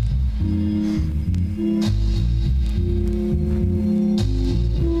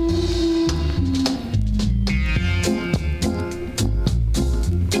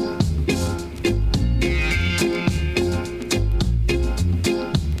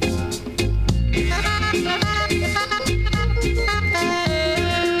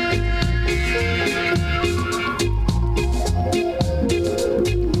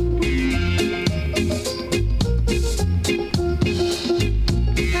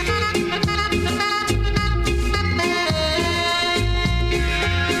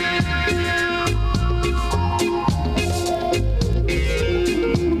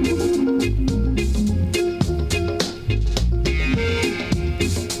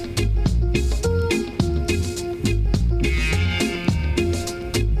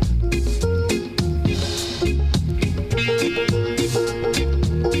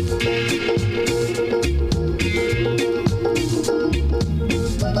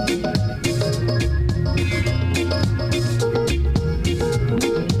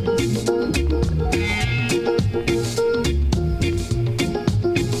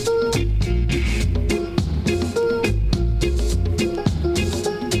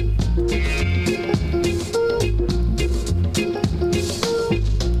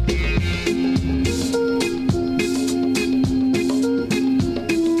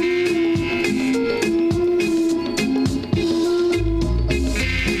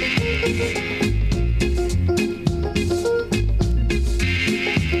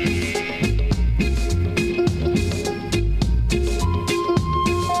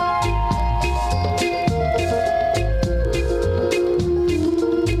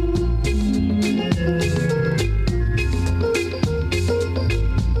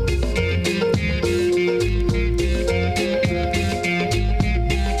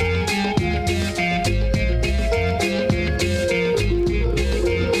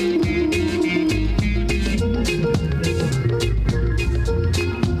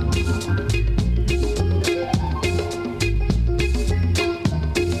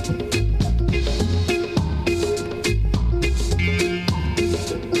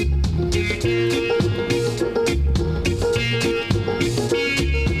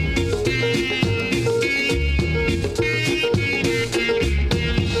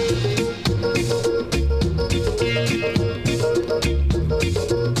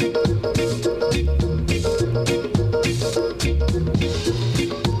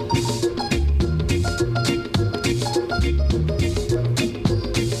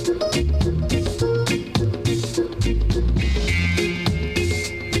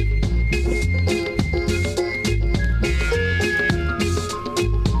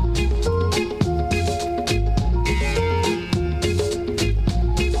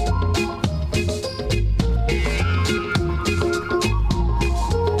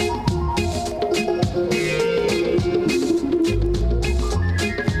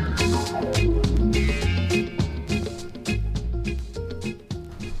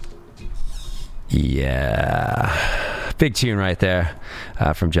 Yeah. Big tune right there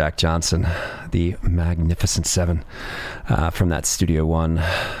from Jack Johnson, the Magnificent Seven, from that Studio One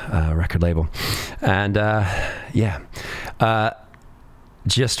record label. And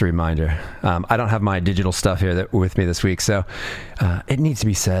just a reminder, I don't have my digital stuff here with me this week, so it needs to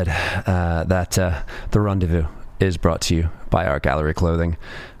be said that The Rendezvous is brought to you by Art Gallery Clothing.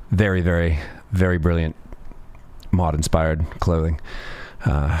 Very, very, very brilliant mod-inspired clothing.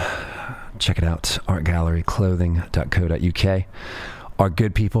 Check it out, artgalleryclothing.co.uk. Our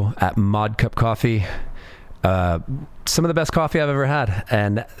good people at Mod Cup Coffee, some of the best coffee I've ever had,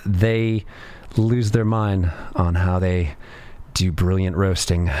 and they lose their mind on how they do brilliant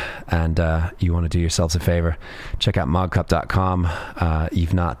roasting, and you want to do yourselves a favor, check out modcup.com.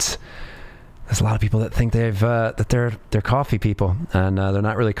 There's a lot of people that think that they're coffee people, and they're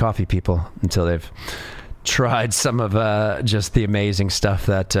not really coffee people until they've tried some of just the amazing stuff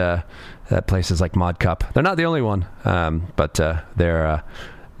that places like Mod Cup. They're not the only one, but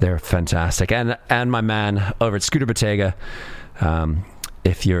they're fantastic. And my man over at Scooter Bottega,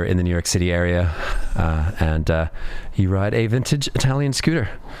 if you're in the New York City area and you ride a vintage Italian scooter,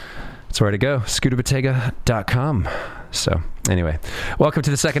 That's where to go, scooterbottega.com. So anyway, welcome to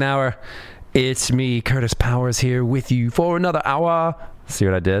the second hour. It's me, Kurtis Powers, here with you for another hour. See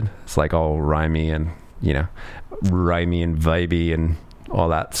what I did? It's like all rhymey and, rhymey and vibey and all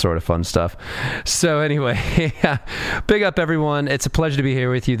that sort of fun stuff. So anyway, big up everyone. It's a pleasure to be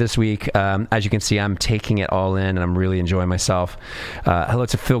here with you this week. As you can see, I'm taking it all in and I'm really enjoying myself. Hello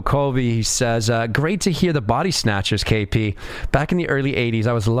to Phil Colby. He says, great to hear the Body Snatchers, KP. Back in the early 80s,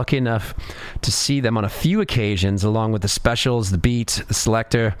 I was lucky enough to see them on a few occasions, along with the Specials, the Beat, the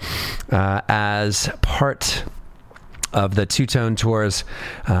Selector, as part of the two-tone tours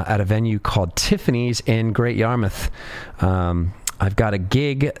at a venue called Tiffany's in Great Yarmouth. I've got a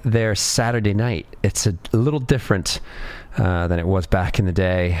gig there Saturday night. It's a little different than it was back in the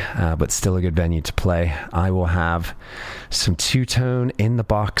day, but still a good venue to play. I will have some two-tone in the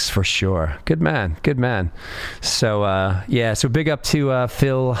box for sure. Good man. So, so big up to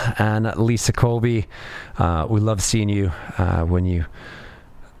Phil and Lisa Colby. We love seeing you when you...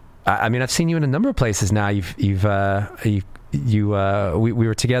 I've seen you in a number of places now. We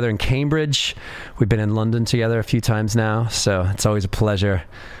were together in Cambridge. We've been in London together a few times now, so it's always a pleasure.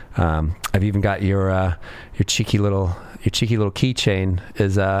 I've even got your cheeky little keychain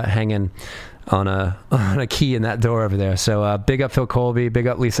is hanging on a key in that door over there. So big up Phil Colby, big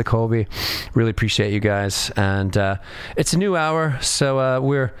up Lisa Colby. Really appreciate you guys. And it's a new hour,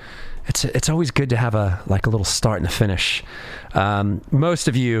 so it's always good to have a little start and a finish. Most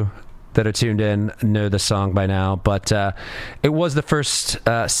of you that are tuned in know the song by now, but it was the first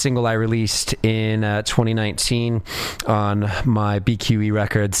single I released in 2019 on my BQE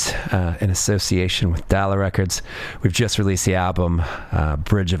Records in association with Dalla Records. We've just released the album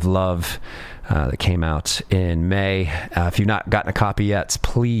Bridge of Love that came out in May. If you've not gotten a copy yet,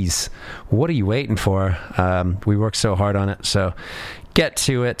 please, what are you waiting for? We worked so hard on it, so get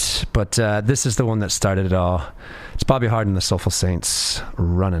to it. But this is the one that started it all. It's Bobby Hart and the Soulful Saints,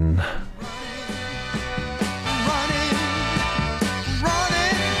 Running.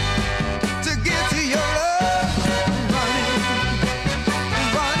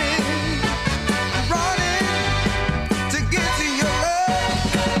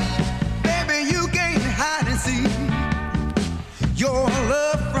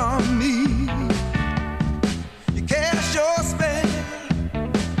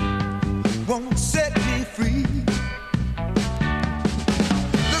 Won't set me free.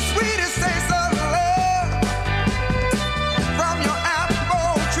 The sweetest taste of love from your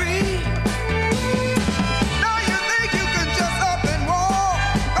apple tree. Now you think you can just up and walk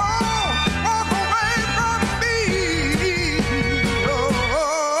away from me. Running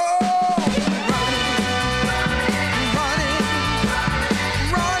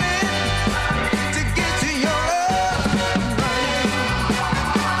to get to your love.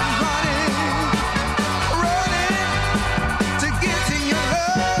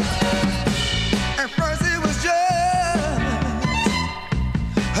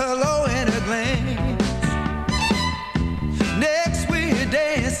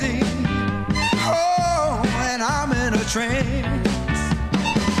 Trance.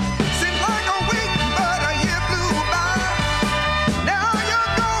 Seems like a week, but a year flew by. Now you're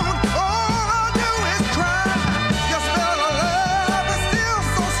gone, all I do is cry. Your spell of love is still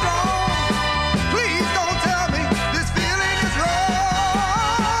so strong. Please don't tell me this feeling is wrong.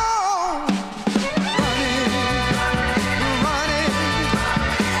 Running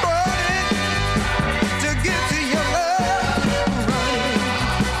to get to your love.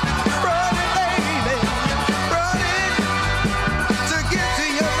 Running, baby, running. To get to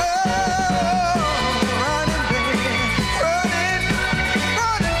your love, running, baby,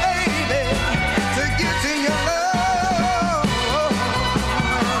 running, baby, to get to your love, running,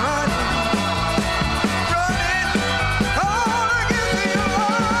 oh,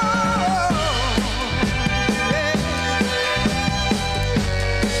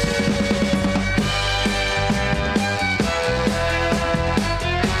 to get to your love,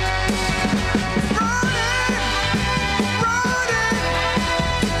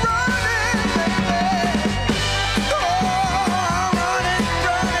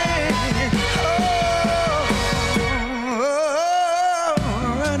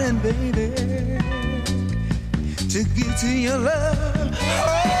 baby, to get to your love. Running, baby, running to get to your love. I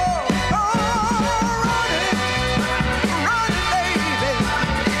gotta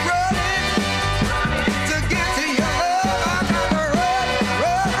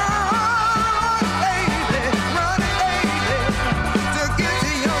run, baby, to get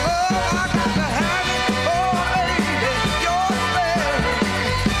to your love. I gotta have it, oh baby,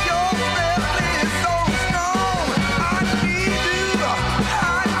 your spell is so strong. I need you.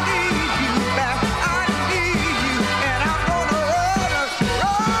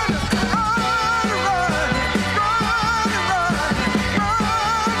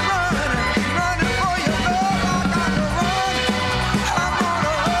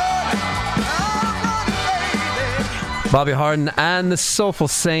 Bobby Hardin and the Soulful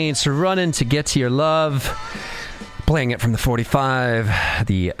Saints, Running to Get to Your Love. Playing it from the 45,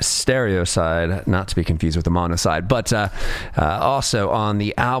 the stereo side, not to be confused with the mono side, but also on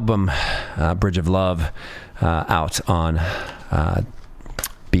the album Bridge of Love, out on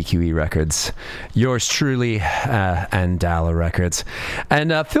BQE Records, yours truly, and Dalla Records.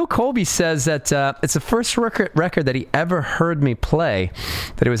 And Phil Colby says that it's the first record that he ever heard me play,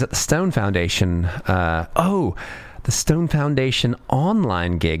 that it was at the Stone Foundation. The Stone Foundation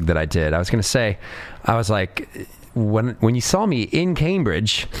online gig that I did. I was going to say, I was like, when you saw me in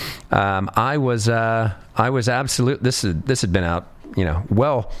Cambridge, I was absolute. This had been out,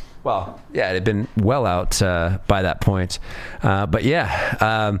 well, yeah, it had been well out by that point. But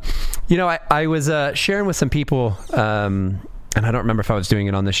yeah, I was sharing with some people, and I don't remember if I was doing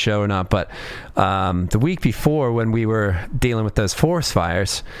it on this show or not, but the week before when we were dealing with those forest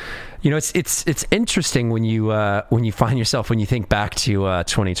fires, it's interesting when you find yourself, when you think back to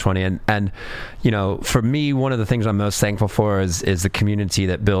 2020, and for me, one of the things I'm most thankful for is the community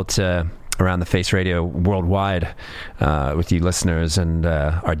that built around the Face Radio worldwide, with you listeners and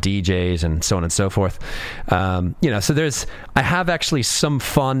our DJs and so on and so forth. So I have actually some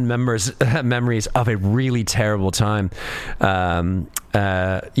fun memories of a really terrible time,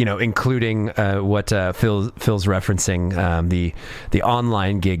 including what Phil's referencing, the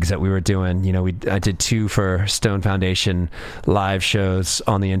online gigs that we were doing. I did 2 for Stone Foundation live shows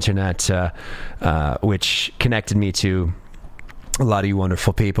on the internet, which connected me to a lot of you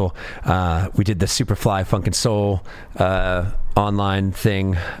wonderful people. We did the Superfly Funk and Soul online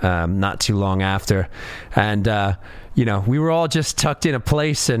thing not too long after, and we were all just tucked in a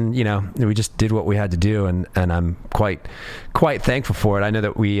place, and we just did what we had to do, and I'm quite thankful for it. I know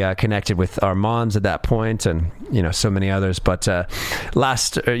that we connected with our moms at that point, and so many others. But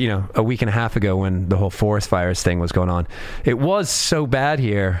last a week and a half ago, when the whole forest fires thing was going on, it was so bad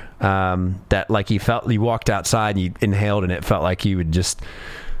here that like you walked outside and you inhaled, and it felt like you would just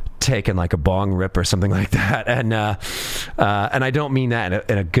taken like a bong rip or something like that, and I don't mean that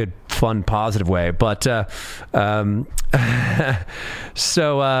in a good, fun, positive way, but those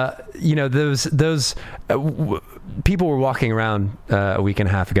people were walking around a week and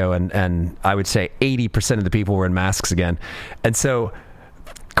a half ago, and I would say 80% of the people were in masks again, and so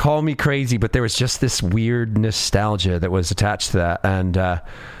call me crazy, but there was just this weird nostalgia that was attached to that, and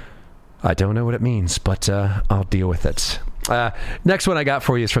I don't know what it means, but I'll deal with it. Next one I got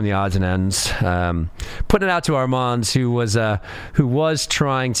for you is from the Odds and Ends. Putting it out to Armand, who was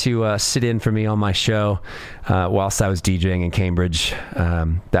trying to sit in for me on my show whilst I was DJing in Cambridge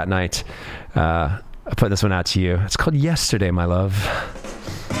that night. I put this one out to you. It's called Yesterday, My Love.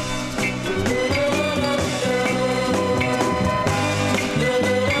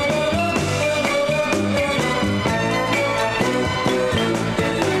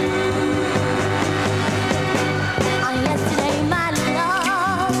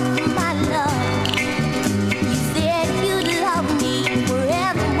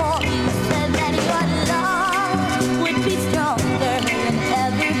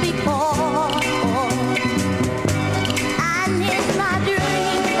 My dream.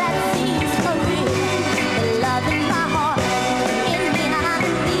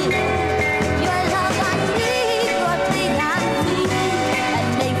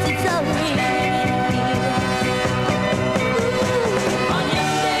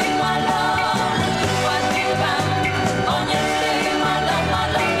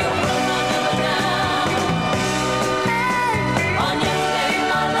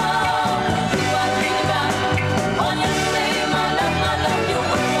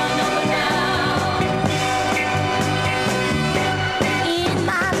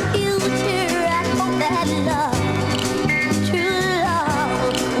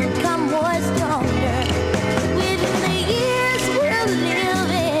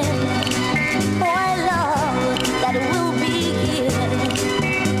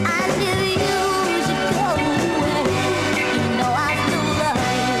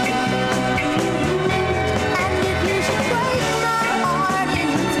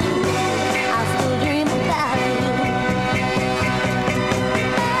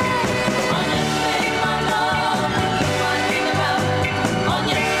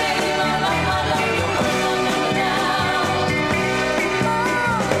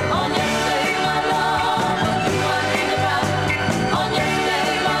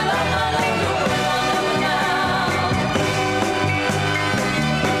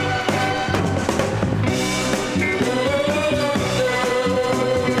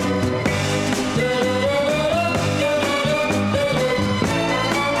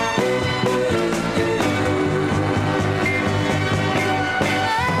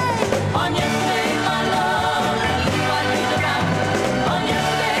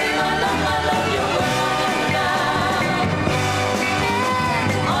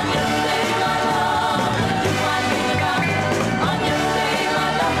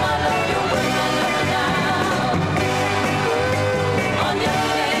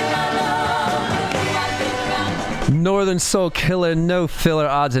 Northern Soul Killer, No Filler,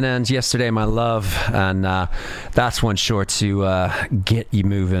 Odds and Ends, Yesterday My Love, and that's one sure to get you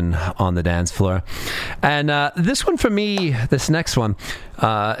moving on the dance floor. And this one for me, this next one,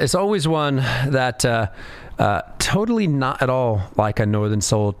 is always one that totally not at all like a Northern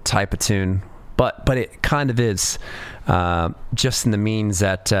Soul type of tune, but it kind of is, just in the means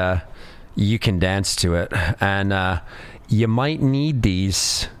that you can dance to it, and you might need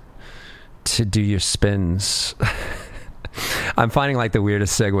these to do your spins. I'm finding like the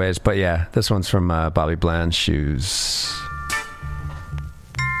weirdest segues, but yeah, this one's from Bobby Bland's Shoes.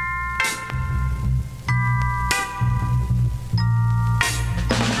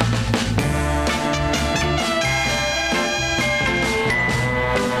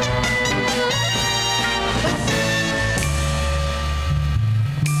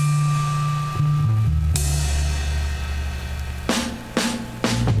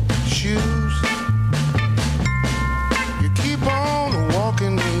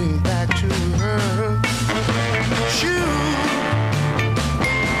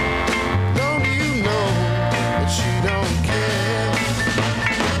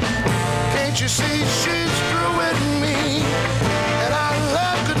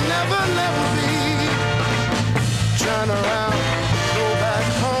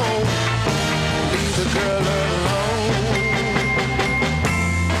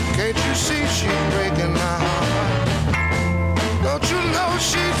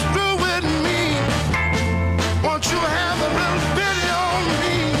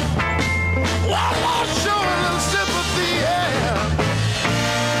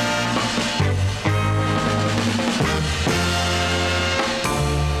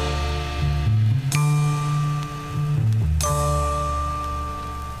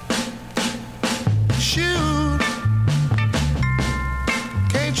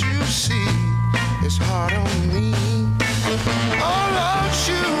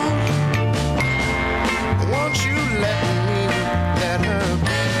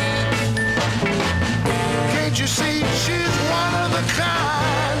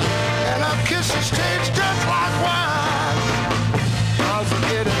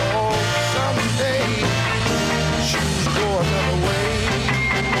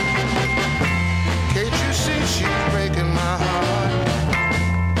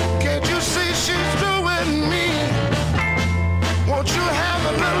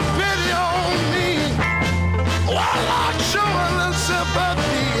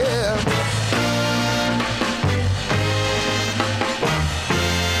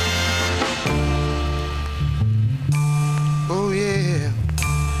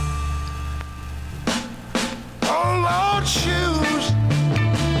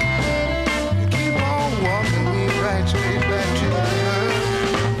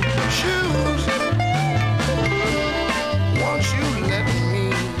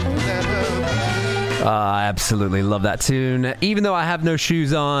 Absolutely love that tune. Even though I have no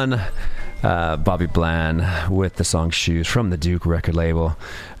shoes on, Bobby Bland with the song Shoes from the Duke record label.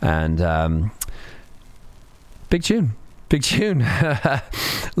 And big tune.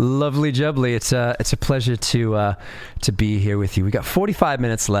 Lovely jubbly. It's a pleasure to be here with you. We got 45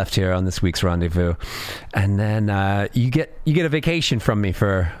 minutes left here on this week's Rendezvous, and then you get a vacation from me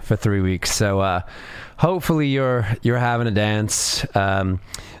for 3 weeks. So hopefully you're having a dance.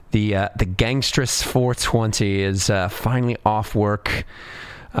 The Gangstress 420 is finally off work.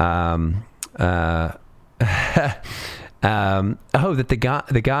 The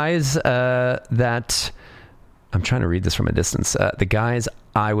guys that I'm trying to read this from a distance. The guys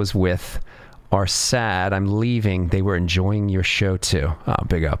I was with are sad. I'm leaving. They were enjoying your show too. Oh,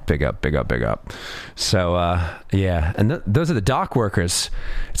 big up. So yeah, and those are the dock workers.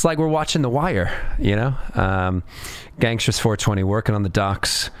 It's like we're watching The Wire, you know. Gangsters 420 working on the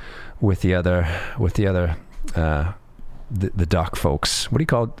docks with the other the dock folks. What do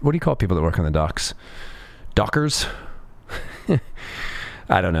you call people that work on the docks? Dockers?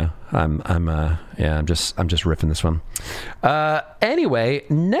 I don't know. I'm just riffing this one. Anyway,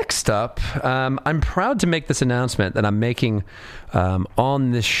 next up, I'm proud to make this announcement that I'm making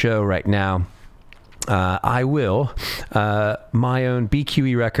on this show right now. I will, my own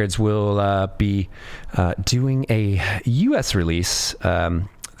BQE Records will be doing a U.S. release.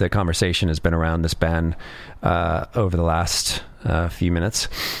 The conversation has been around this band over the last few minutes.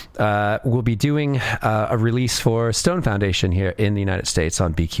 We'll be doing a release for Stone Foundation here in the United States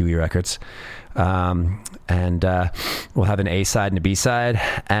on BQE Records. And we'll have an A-side and a B-side.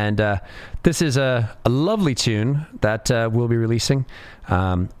 And this is a lovely tune that we'll be releasing.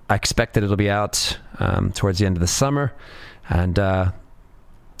 I expect that it'll be out towards the end of the summer. And I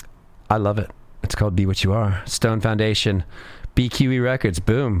love it. It's called Be What You Are. Stone Foundation, BQE Records.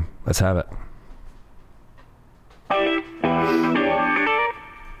 Boom. Let's have it.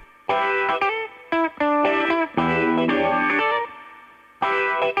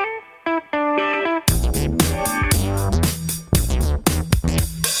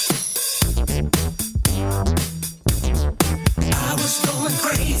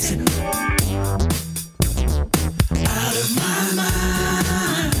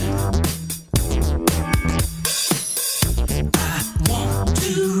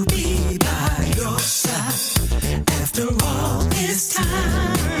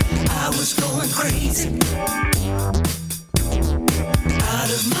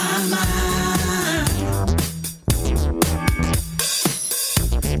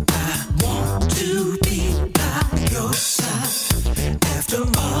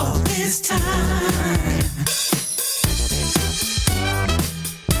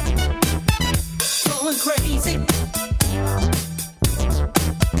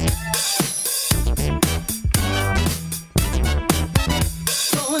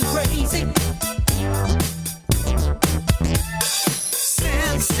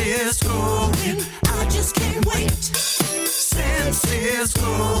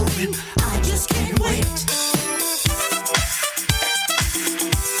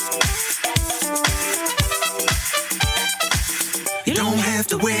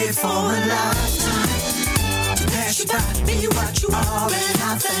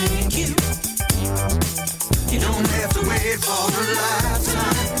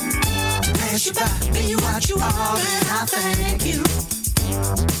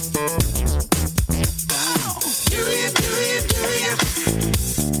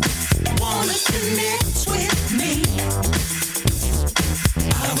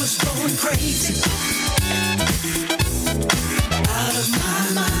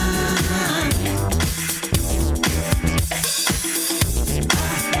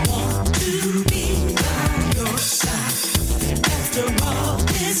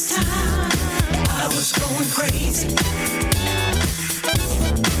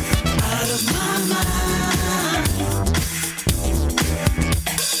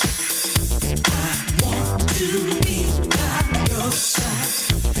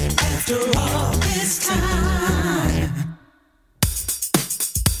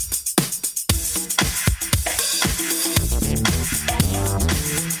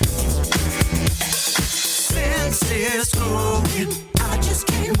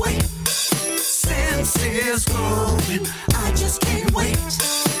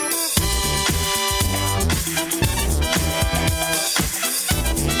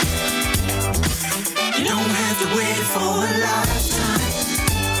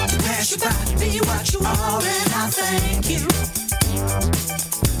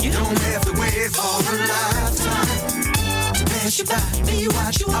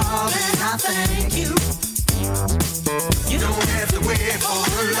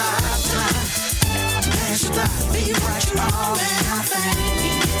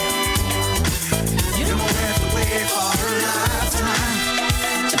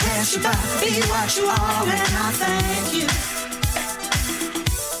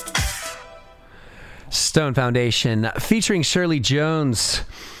 Stone Foundation featuring Shirley Jones.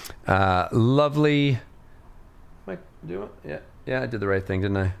 Lovely. Am I doing? Yeah, I did the right thing,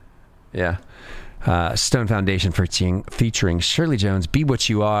 didn't I? Yeah. Stone Foundation featuring Shirley Jones. Be What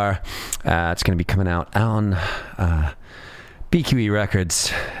You Are. It's going to be coming out on BQE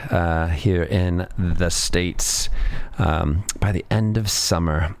Records here in the States by the end of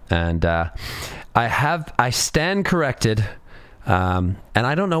summer. And I stand corrected. And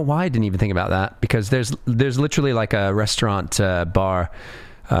I don't know why I didn't even think about that, because there's literally like a restaurant bar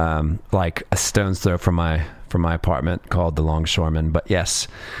like a stone's throw from my apartment called the Longshoreman. But yes,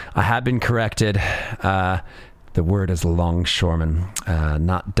 I have been corrected. The word is longshoreman,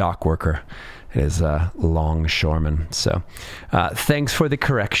 not dock worker. It is longshoreman. So thanks for the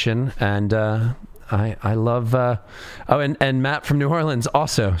correction. And I love and Matt from New Orleans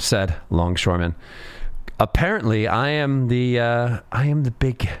also said longshoreman. Apparently, I am the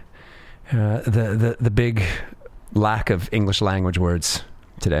big big lack of English language words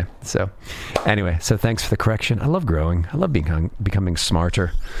today. So anyway, so thanks for the correction. I love growing. I love becoming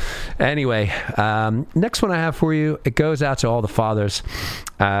smarter. Anyway, next one I have for you, it goes out to all the fathers,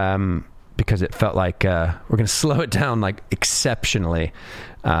 because it felt like we're going to slow it down like exceptionally.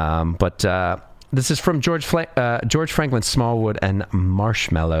 But this is from George Franklin Smallwood and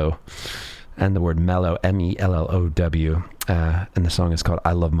Marshmallow. And the word mellow, M-E-L-L-O-W. And the song is called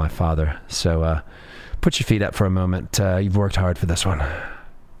I Love My Father. So put your feet up for a moment. You've worked hard for this one.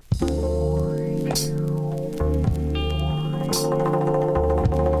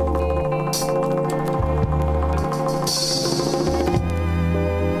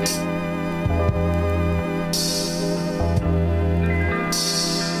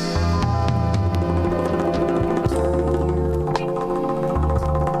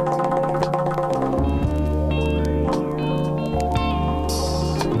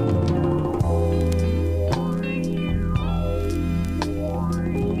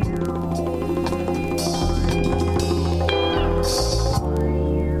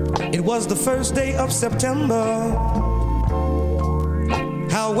 It was the first day of September.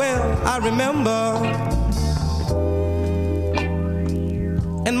 How well I remember.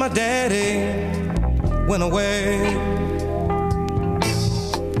 And my daddy went away.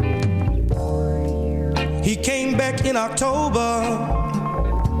 He came back in October.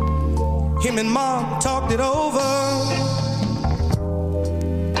 Him and Mom talked it over.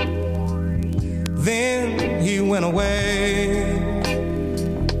 Then he went away.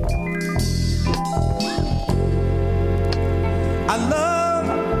 I love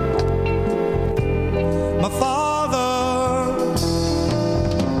my father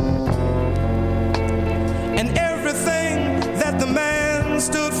and everything that the man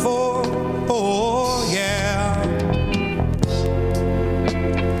stood for. Oh, yeah.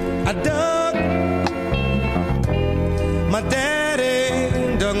 I dug my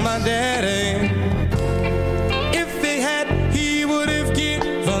daddy, dug my daddy. If he had, he would have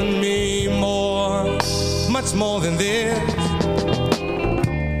given me more, much more than this.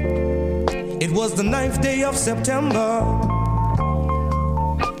 It was the 9th day of September.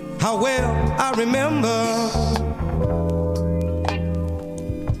 How well I remember.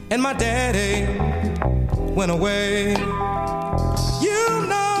 And my daddy went away. You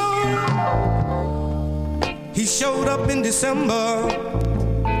know, he showed up in December.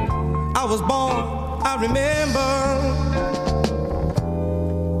 I was born, I remember.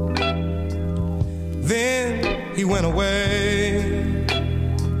 Then he went away.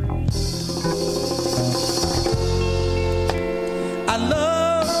 I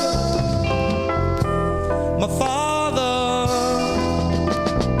love my father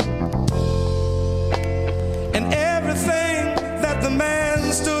and everything that the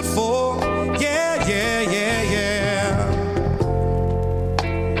man stood for. Yeah, yeah, yeah, yeah.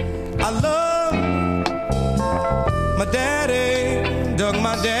 I love my daddy, dug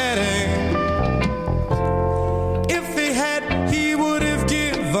my daddy. If he had, he would have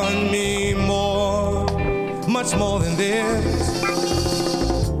given me more, much more than this.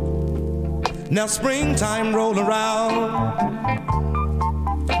 Now springtime rolled around,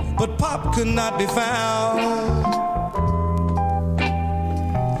 but Pop could not be found.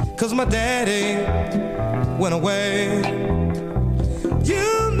 'Cause my daddy went away.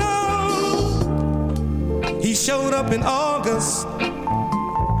 You know, he showed up in August.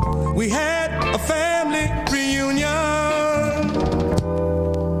 We had a family reunion.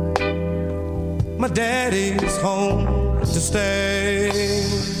 My daddy's home to stay.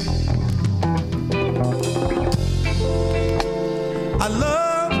 I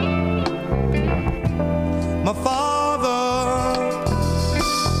love my father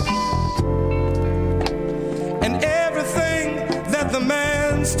and everything that the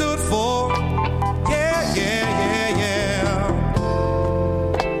man stood for. Yeah, yeah, yeah, yeah.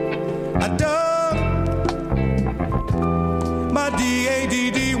 I dug my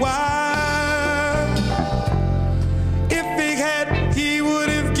D-A-D-D-Y. If he had, he would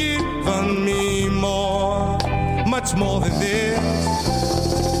have given me more, much more than this.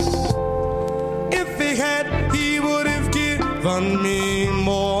 He would have given me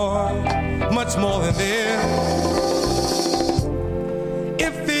more, much more than this.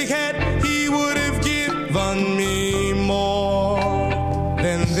 If he had, he would have given me more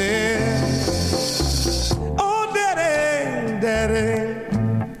than this. Oh, daddy, daddy,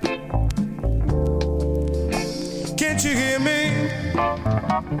 can't you hear me?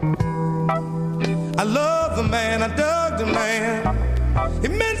 I love the man, I dug the man.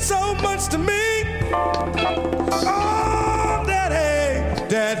 It meant so much to me. Oh, daddy,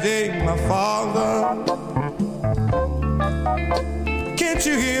 daddy, my father. Can't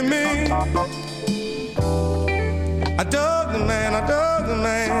you hear me? I dug the man, I dug the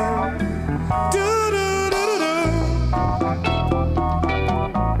man. Do-do-do-do-do.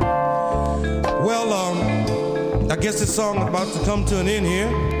 Well, I guess this song is about to come to an end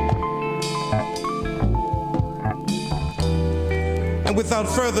here. And without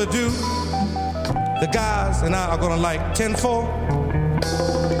further ado, the guys and I are gonna like 10-4.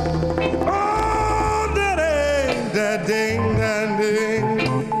 Oh, daddy, daddy, daddy.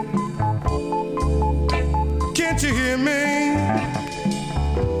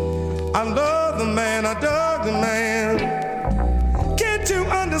 I love the man, I dug the man. Can't you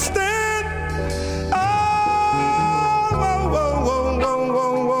understand? Oh, whoa, whoa, whoa, whoa,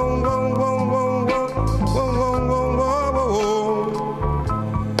 whoa, whoa, whoa, whoa, whoa, whoa, whoa, whoa, whoa, whoa.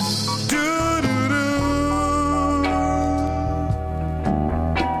 Do-do-do.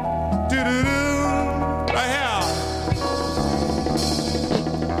 Do-do-do. Right here.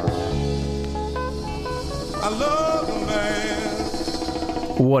 I love the man.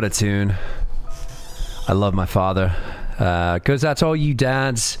 What a tune. I love my father. Goes out to all you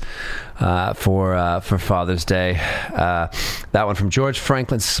dads for Father's Day. That one from George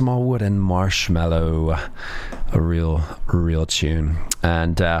Franklin, Smallwood and Marshmallow. A real tune.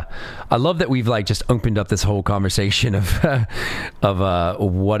 And I love that we've like just opened up this whole conversation of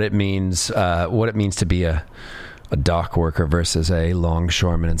what it means to be a dock worker versus a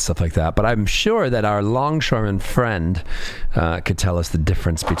longshoreman and stuff like that. But I'm sure that our longshoreman friend could tell us the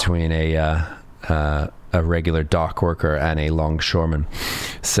difference between a regular dock worker and a longshoreman.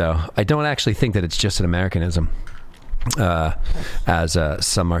 So I don't actually think that it's just an Americanism, as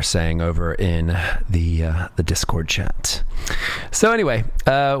some are saying over in the Discord chat. So anyway,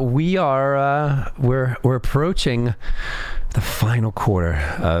 we're approaching the final quarter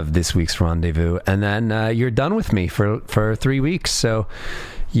of this week's Rendezvous, and then you're done with me for 3 weeks. So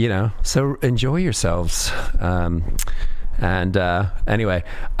so enjoy yourselves. And anyway,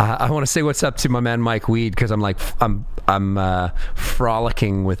 I want to say what's up to my man Mike Weed, because I'm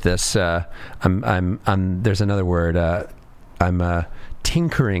frolicking with this. I'm there's another word. I'm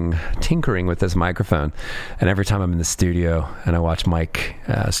tinkering with this microphone, and every time I'm in the studio and I watch Mike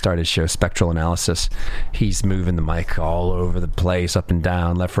start his show Spectral Analysis, he's moving the mic all over the place, up and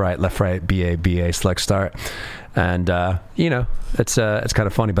down, left right, BA, select start. And it's kind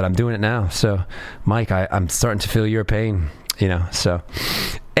of funny, but I'm doing it now. So Mike, I'm starting to feel your pain, so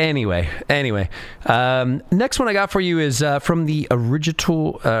anyway, next one I got for you is from the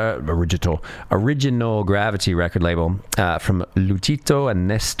original Gravity record label, from Luchito and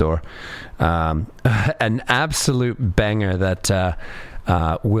Nestor, an absolute banger that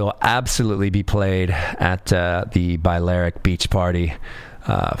will absolutely be played at the Balearic Beach Party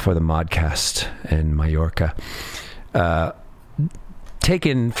for the Modcast in Mallorca.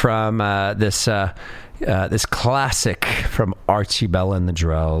 Taken from this classic from Archie Bell and the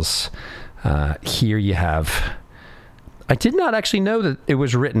Drells. Here you have. I did not actually know that it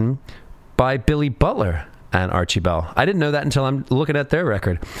was written by Billy Butler and Archie Bell. I didn't know that until I'm looking at their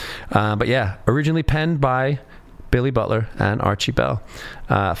record. But yeah, originally penned by Billy Butler and Archie Bell.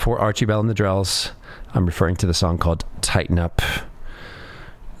 For Archie Bell and the Drells, I'm referring to the song called Tighten Up.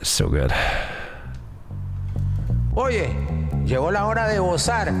 So good. Oye, llegó la hora de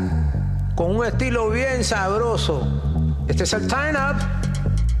gozar con un estilo bien sabroso. Este es el Tighten Up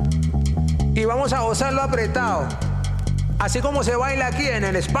y vamos a gozarlo apretado, así como se baila aquí en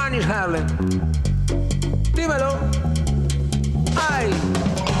el Spanish Harlem. Dímelo. Ay.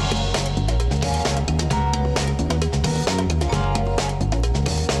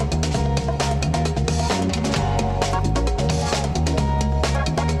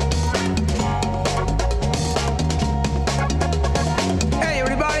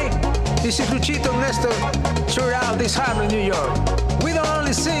 This is Luchito Nestor, throughout this Harlem, New York. We don't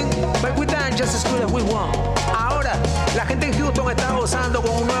only sing, but we dance just as good as we want. Ahora, la gente en Houston está gozando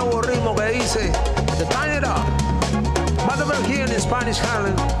con un nuevo ritmo que dice the Tighten It Up. But over here in Spanish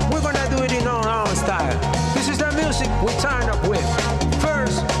Harlem, we're gonna do it in our own style. This is the music we turn up with.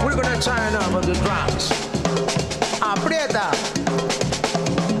 First, we're gonna turn up on the drums. Aprieta.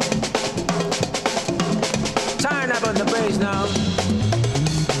 Turn up on the bass now.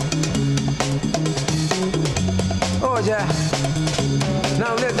 Oh yeah,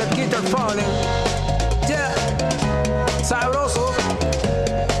 now let the guitar falling. Yeah, sabroso.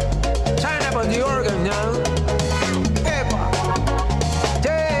 Turn up on the organ now. Epa,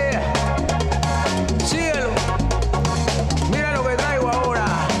 yeah, cielo. Mira lo que traigo ahora.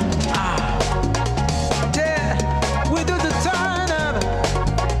 Ah, yeah, we do the turn up.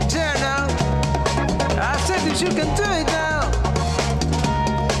 Yeah now, I said that you can do it now.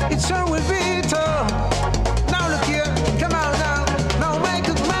 It sure will be tough. Come on now, make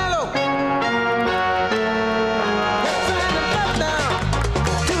it mellow. Let's turn it up.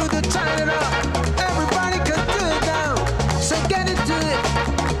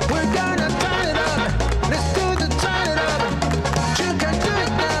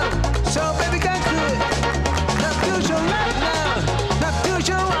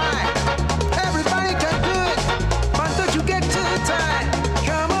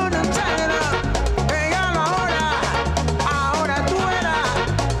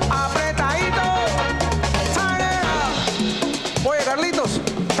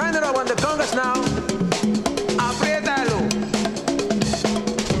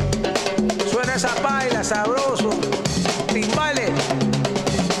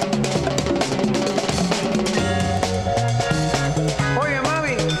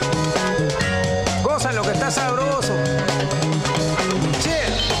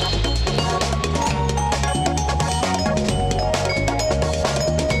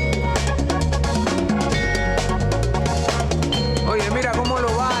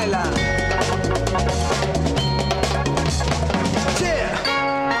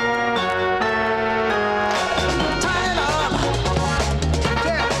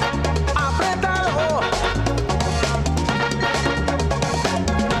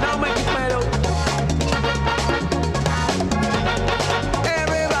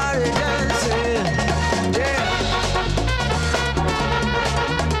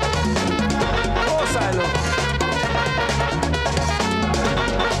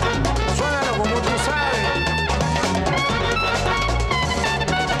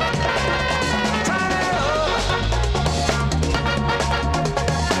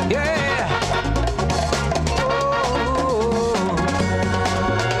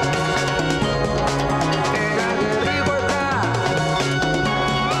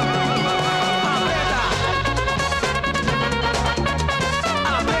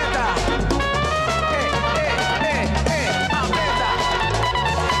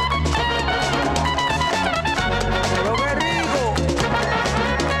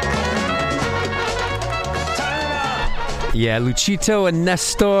 Yeah, Luchito and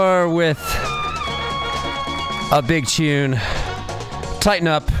Nestor with a big tune. Tighten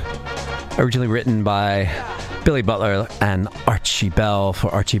Up, originally written by Billy Butler and Archie Bell for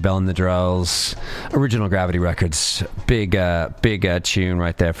Archie Bell and the Drells. Original Gravity Records. Big tune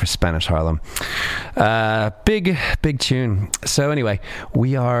right there for Spanish Harlem. Big tune. So anyway,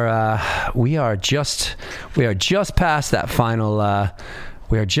 we are just past that final.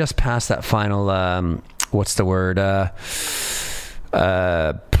 What's the word? We're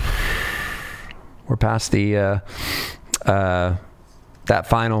past the that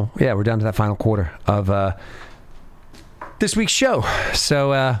final. Yeah, we're down to that final quarter of this week's show.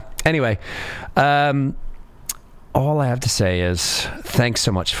 So anyway, all I have to say is thanks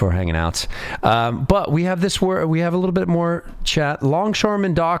so much for hanging out. But we have we have a little bit more chat.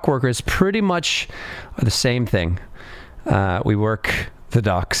 Longshoremen, dock workers, pretty much are the same thing. We work the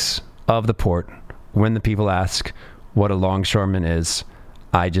docks of the port. When the people ask what a longshoreman is,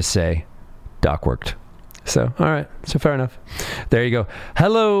 I just say dock worked. So, all right. So, fair enough. There you go.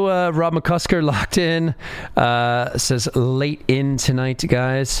 Hello, Rob McCusker, locked in. Says, late in tonight,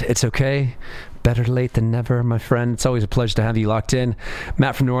 guys. It's okay. Better late than never, my friend. It's always a pleasure to have you locked in.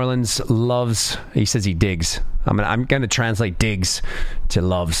 Matt from New Orleans loves, he says he digs. I'm going to translate digs to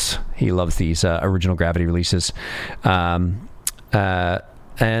loves. He loves these original Gravity releases.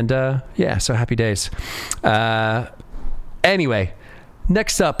 Yeah, so happy days. Anyway,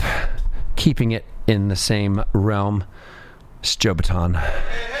 next up, keeping it in the same realm, it's Joe Baton. Hey,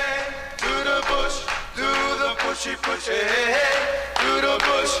 hey, do the bush, do the pushy push, hey, hey, do the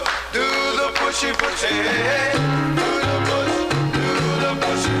bush, do the pushy push, hey, hey, do the bush, do the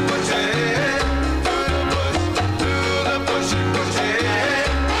pushy push, hey, hey, do the bush, do the pushy push, hey, hey,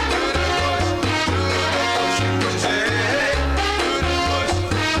 do the bush, do the pushy push, hey, hey, do the bush,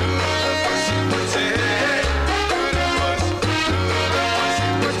 do the pushy push, hey, hey, do the bush, do the pushy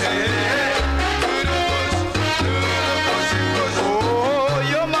push, hey, hey. Oh,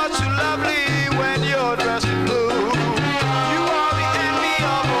 you're much too lovely when you're dressed in blue. You are the envy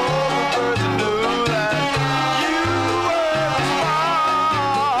of all the birds and knew that you were the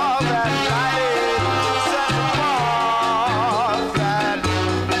spark that lighted Central Park, that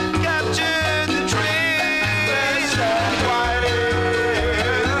captured the dreams and quieted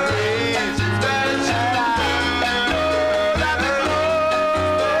the breeze. That I know that the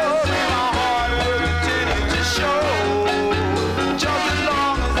love in my heart will continue to show. Just as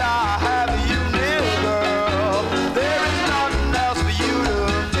long as I have you near, girl, there is nothing else for you to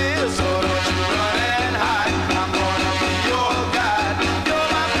miss. So don't you run and hide. I'm gonna be your guide. You're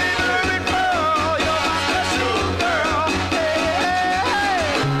my favorite girl. You're my special girl. Hey, hey,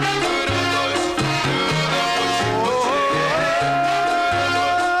 hey. Do the bush, do the pushy push, hey, hey.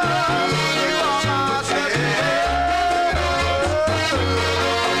 You are my special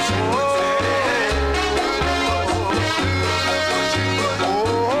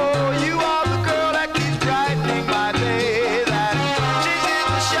oh, you are the girl that keeps brightening my day, that chases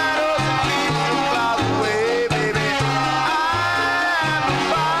the shadows and keeps the clouds away, baby. I am the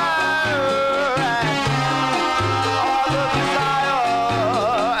fire and all the desire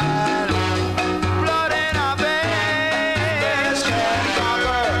and blood in our veins can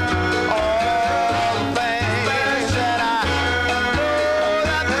conquer all the things, and I know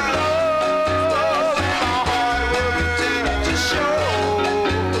that the love in my heart will continue to show.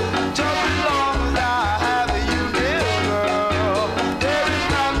 Just as long as I have you near, girl, there is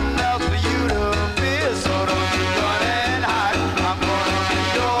nothing else for you to miss. So don't you run and hide. I'm gonna be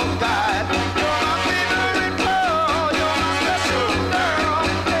your guide. You're my favorite girl. You're my special girl.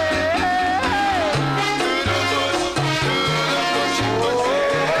 Hey, hey, hey. Do the bush, do the pushy push, hey,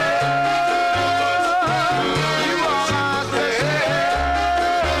 hey. You are my special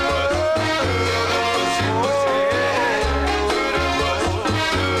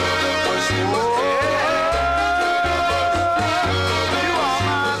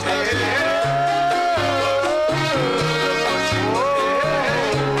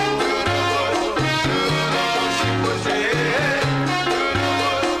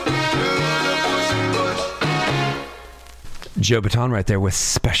Joe Baton right there with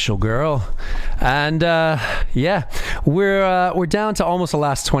Special Girl. And yeah, we're down to almost the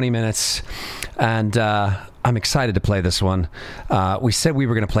last 20 minutes. And I'm excited to play this one. We said we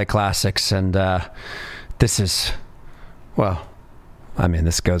were going to play classics, and this is, well, I mean,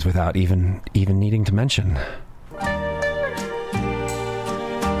 this goes without even needing to mention.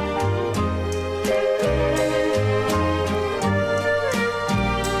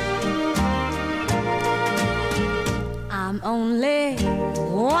 I'm only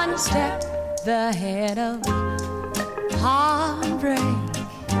one step the head of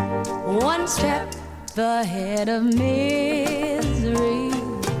step ahead of misery.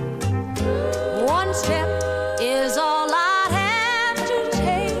 One step is all I have to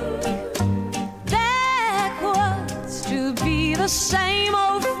take. Backwards to be the same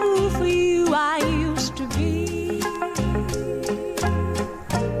old fool for you I used to be.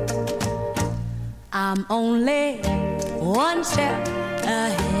 I'm only one step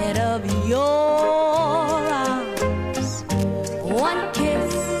ahead of your arms, one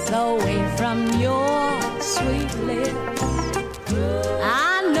kiss away from your sweet lips.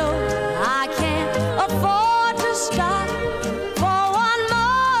 I know I can't afford to stop for one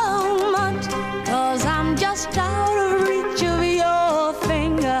moment, 'cause I'm just out of reach of your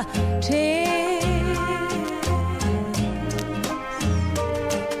fingertips.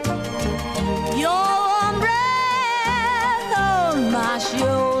 Your warm breath on my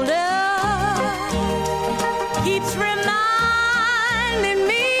shoulder keeps reminding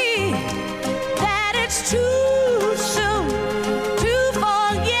me that it's too soon to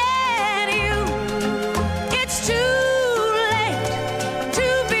forget you. It's too late to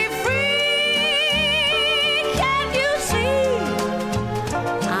be free. Can't you see?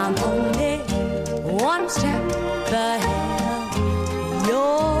 I'm only one step ahead of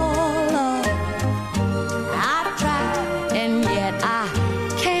your love. I've tried and yet I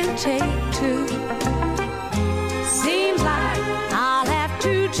can't take two. Seems like I'll have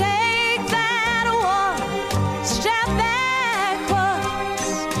to take that one step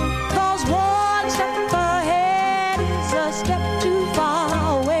backwards, 'cause one step ahead is a step too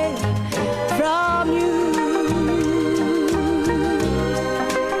far away from you.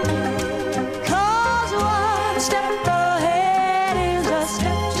 'Cause one step ahead is a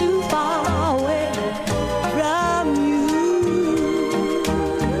step too far away from you.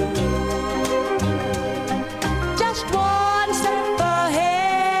 Just one step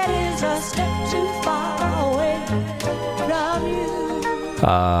ahead is a step too far away from you.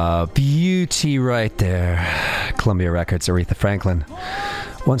 Beauty right there. Columbia Records, Aretha Franklin.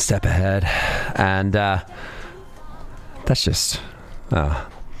 One step ahead. And that's just... Putting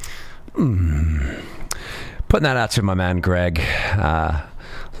that out to my man Greg.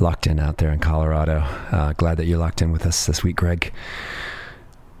 Locked in out there in Colorado. Glad that you're locked in with us this week, Greg.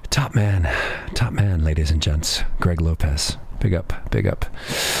 Top man, ladies and gents. Greg Lopez. Big up.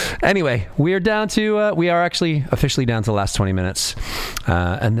 Anyway, we are actually officially down to the last 20 minutes.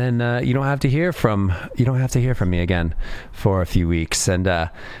 And then you don't have to hear from me again for a few weeks. And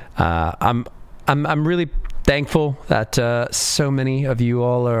I'm really thankful that so many of you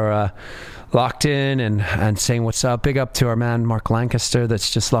all are locked in and saying what's up. Big up to our man Mark Lancaster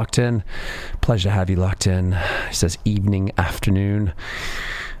that's just locked in. Pleasure to have you locked in. He says evening, afternoon.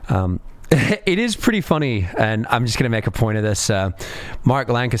 It is pretty funny, and I'm just going to make a point of this. Mark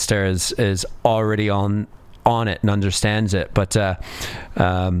Lancaster is already on it and understands it, but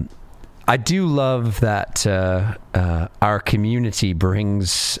I do love that our community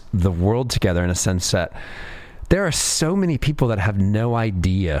brings the world together in a sense that there are so many people that have no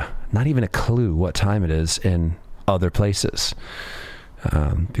idea, not even a clue what time it is in other places,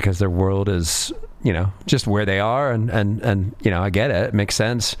 because their world is, just where they are, and I get it makes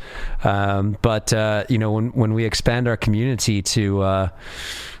sense, but when we expand our community to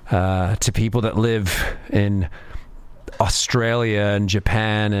people that live in Australia and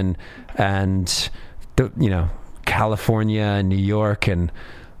Japan and California and New York and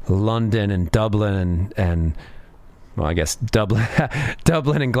London and Dublin and well, I guess Dublin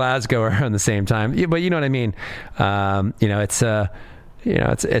and Glasgow are on the same time, but you know what I mean. It's a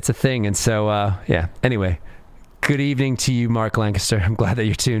thing. And so, anyway, good evening to you, Mark Lancaster. I'm glad that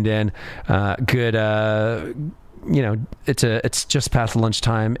you're tuned in. It's just past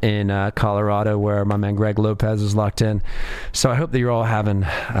lunchtime in Colorado where my man Greg Lopez is locked in. So I hope that you're all having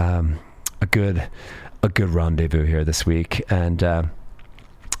a good rendezvous here this week. And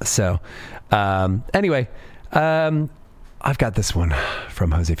anyway, I've got this one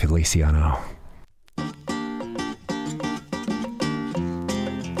from Jose Feliciano.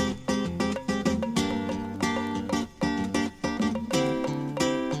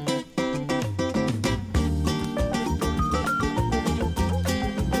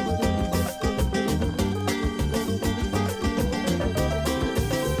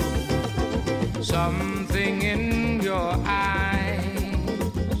 Something in your eyes,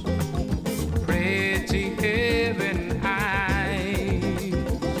 pretty heaven eyes,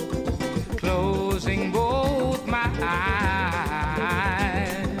 closing both my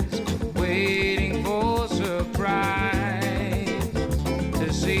eyes, waiting for surprise,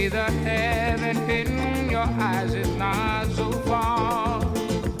 to see the heaven in your eyes is not so far,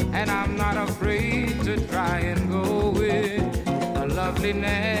 and I'm not a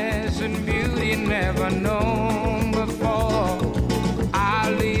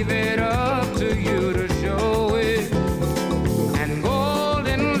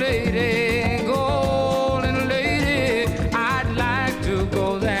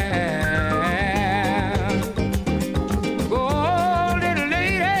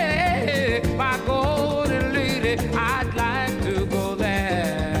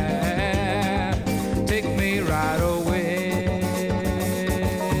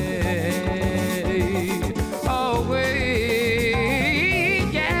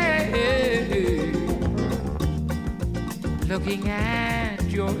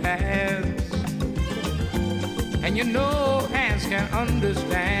your hands, and you know hands can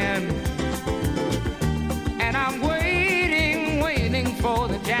understand. And I'm waiting for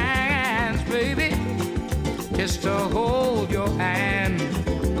the chance, baby, just to hold your hand.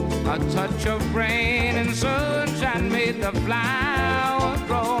 A touch of rain and sunshine made the flower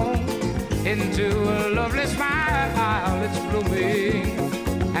grow into a lovely smile. It's blooming,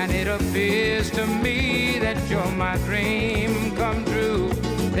 and it appears to me that you're my dream come true.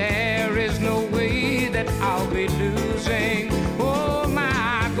 There is no way that I'll be losing. Oh,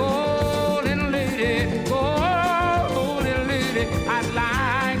 my golden lady, I'd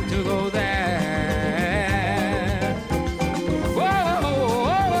like to go there.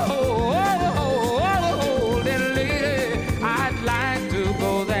 Golden lady, I'd like to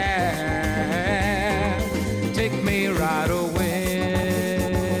go there. Take me right away.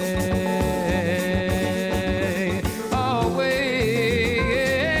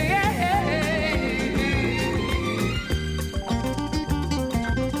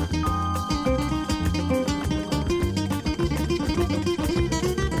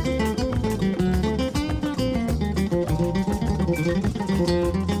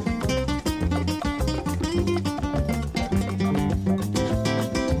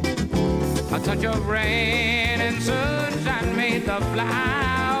 A touch of rain and sunshine made the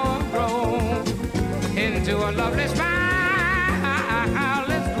flower grow into a lovely smile.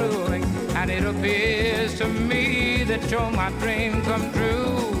 It's blooming, and it appears to me that you're my dream come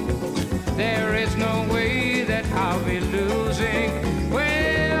true. There is no way that I'll be losing.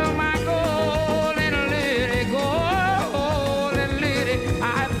 Well, my golden lady,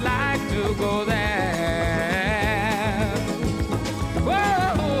 I'd like to go there.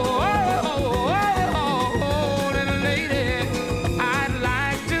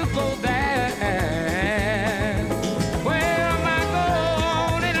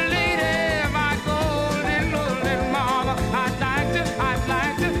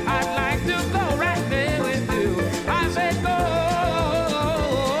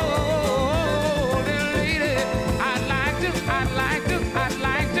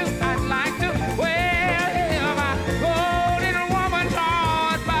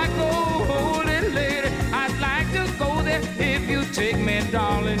 Take me,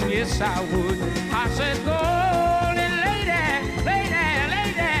 darling, yes I would. I said, golden lady,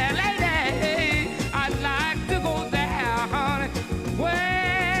 I'd like to go there, honey.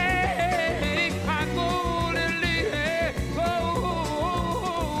 Wait, my golden lady,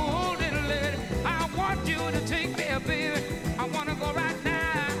 I want you to take me, baby. I want to go right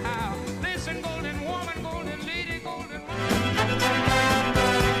now. Listen, golden woman, golden lady, golden woman.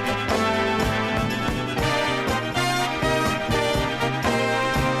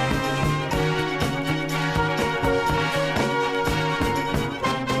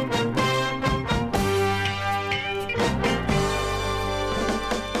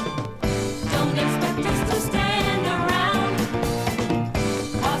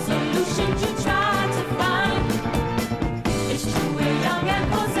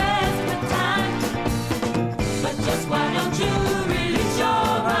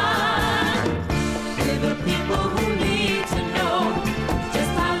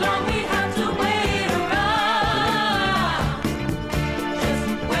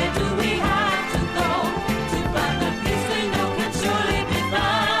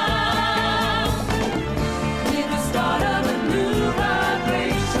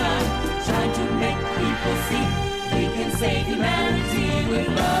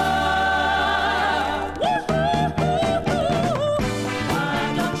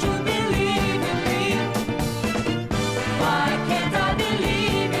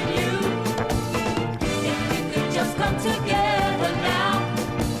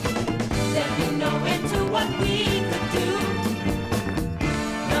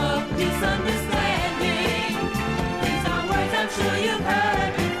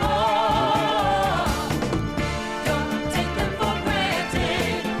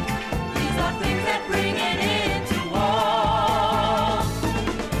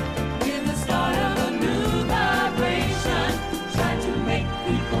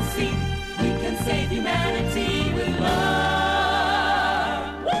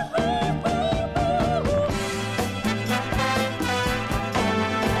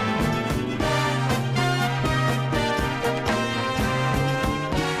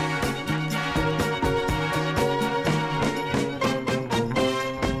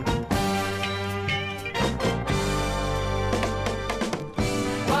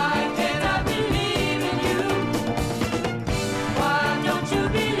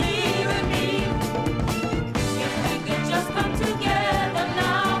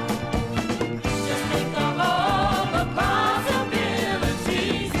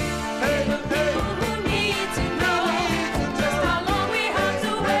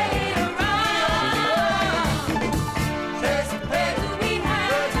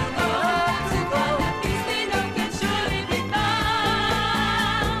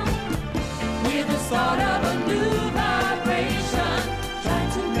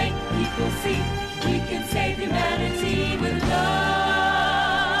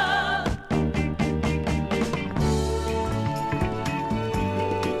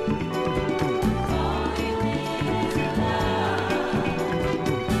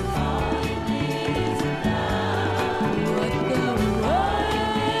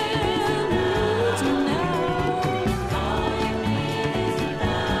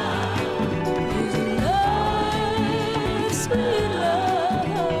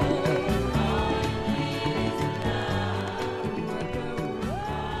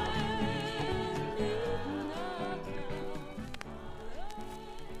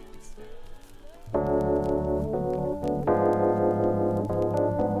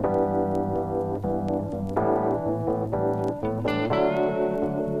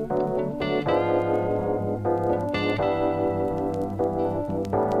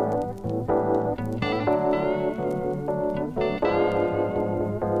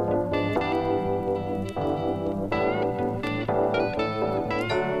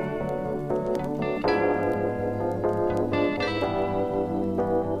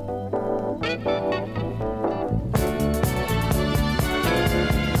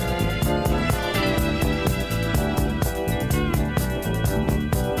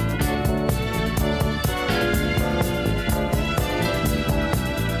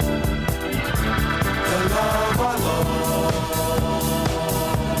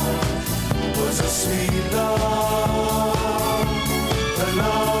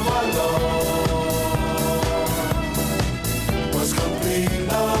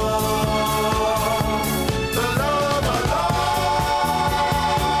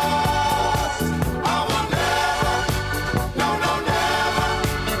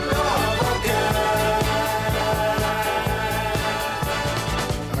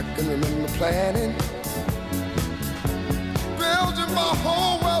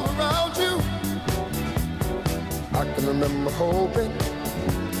 remember hoping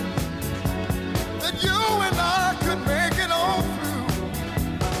that you and I could make it on through,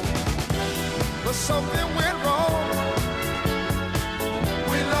 but something went wrong.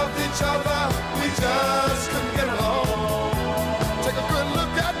 We loved each other, we just couldn't get along. Take a good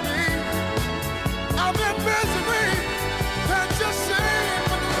look at me, I'm in misery, can't you see?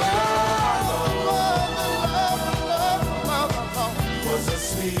 But love was a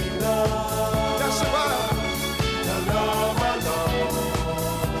sweet love. Yes, it was. The love I love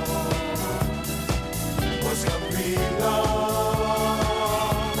was complete love.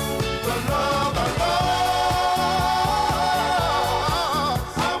 The love I love,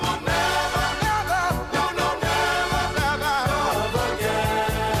 I will never, never, no, no, never, never love again.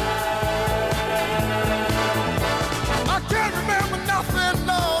 I can't remember nothing,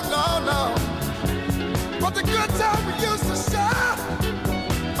 no, no, no, but the good time we used to share,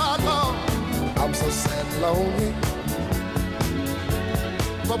 my love. I'm so sad and lonely,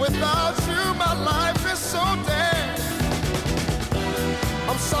 but without you my life is so dead.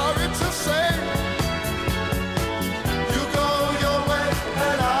 I'm sorry to say, you go your way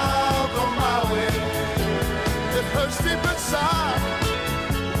and I'll go my way. It hurts deep inside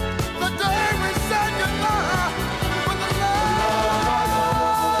the day we said goodbye. But the love,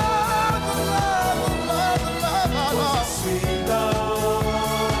 the love, the love, the love, the love, was a sweet love.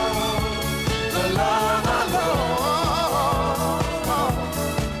 The love I love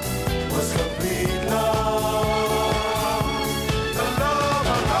was complete love. The love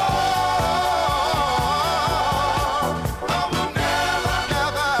I love, I will never,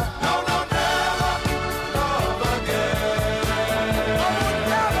 never, no, no, never love again. I will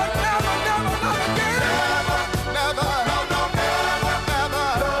never, never, never love again. Never, never, no, no, never, never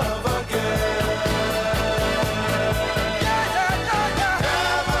love again. Yeah, yeah, yeah, yeah.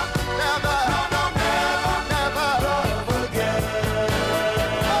 Never, never, no, no, never, never love again.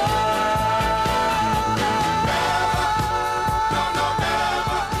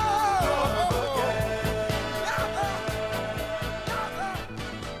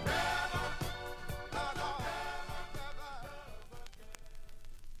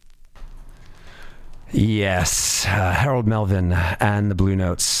 Yes, Harold Melvin and the Blue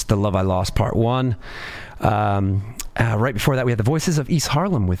Notes, The Love I Lost, Part 1. Right before that, we had the Voices of East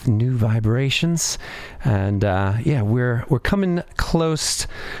Harlem with New Vibrations. And yeah, we're coming close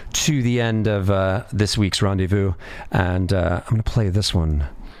to the end of this week's Rendezvous. And I'm going to play this one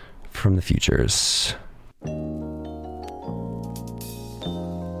from the Futures.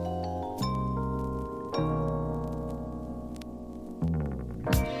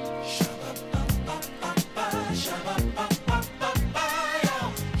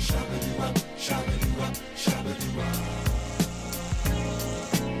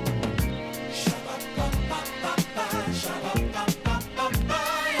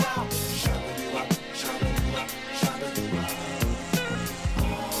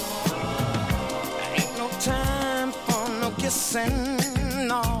 Ain't no time for no kissing,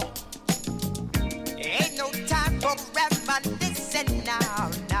 no. Ain't no time for reminiscing now,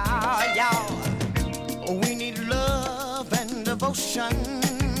 now, y'all. We need love and devotion.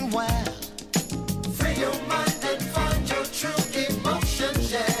 Well, free your mind and find your true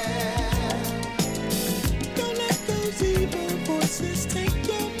emotions, yeah. Don't let those evil voices take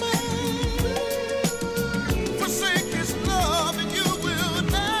your mind. Forsake his love and you will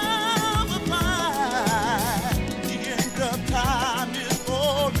never find the end of time is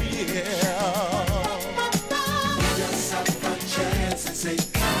for real. Give yourself a chance and say,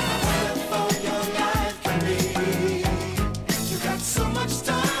 I wanna for your life for me. You got so much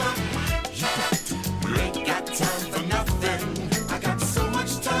time. You ain't got time for nothing. I got so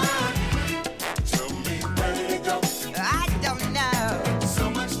much time. Tell me where to go. I don't know. So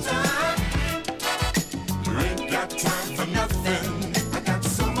much time. You ain't got time for nothing. I got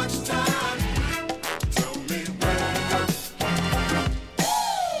so much time. Tell me where to go.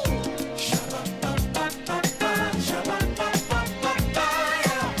 Shabba-ba-ba-ba-ba, shabba-ba-ba-ba-ba,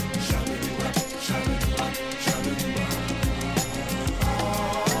 yeah. Shabba-doo-wah, shabba-doo-wah, shabba-doo-wah.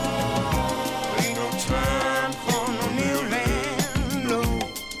 Ain't no time for no kneeling, no.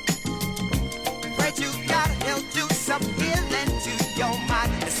 Pray to God, he'll do some healing to your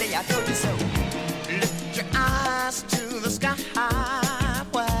mind. And say, I told you so. Lift your eyes to the sky.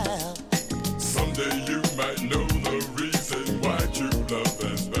 Well, Someday you might know the reason why true love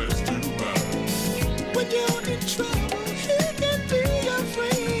has passed you by. when you're in trouble, he can be your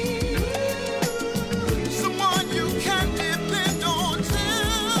friend. Someone you can depend on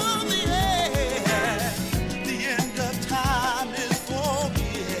till the end. The end of time is for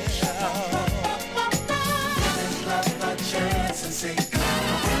real. Give love a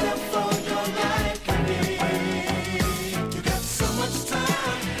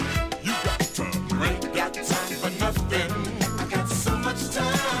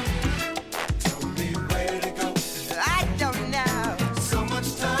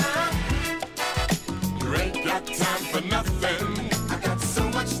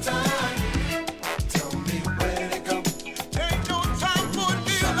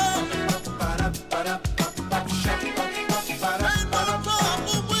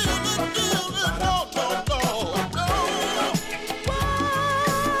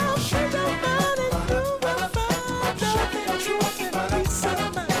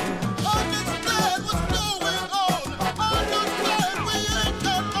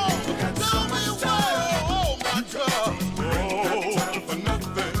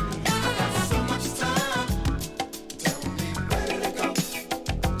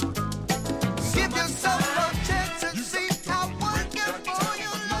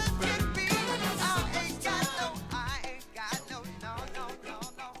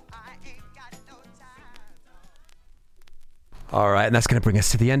All right, and that's going to bring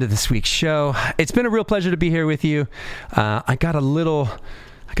us to the end of this week's show. It's been a real pleasure to be here with you. I got a little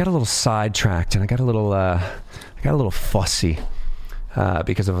sidetracked, and I got a little fussy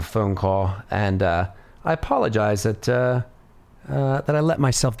because of a phone call, and I apologize that I let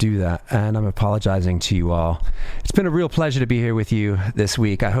myself do that, and I'm apologizing to you all. It's been a real pleasure to be here with you this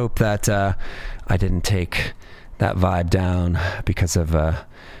week. I hope that I didn't take that vibe down because of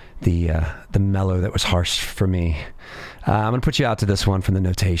the mellow that was harsh for me. I'm going to put you out to this one from the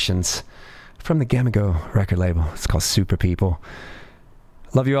Notations, from the Gamago record label. It's called Super People.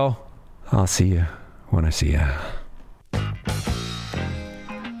 Love you all. I'll see you when I see you.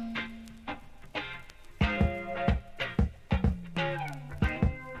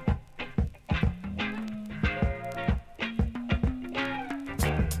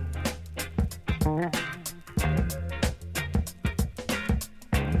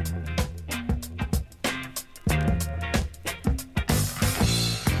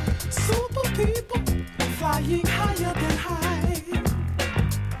 Super people flying higher than high.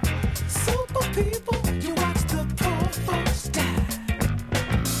 Super people, you watch the poor folks die.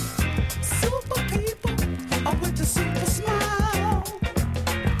 Super people are with the super smile.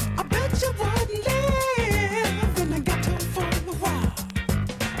 I bet you wouldn't live in the ghetto for a while.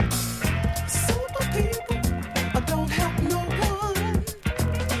 Super people don't help no one.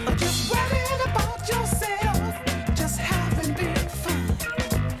 Just worrying about yourself, just having big fun.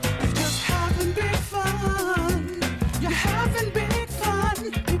 Just having big fun. You're having big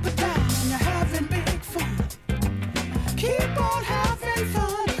fun. People down, you're having big fun. Keep on having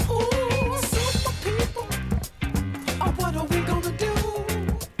fun. Ooh, super people. Oh, what are we gonna do?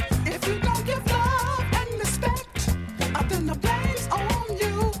 If you don't give love and respect, then the blame's on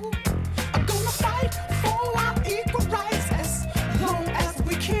you. I'm gonna fight for our equal rights as long as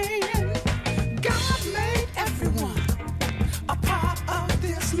we can. God made everyone a part of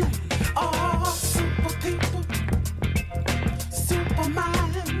this land. Oh, super people, super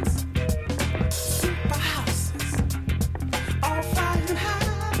minds, super houses, all flying high.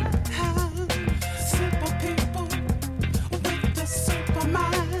 Super people with the super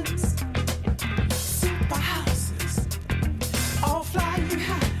minds, super houses, all flying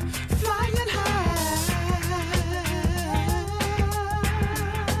high, flying high.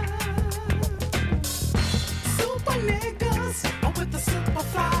 Super niggas with the super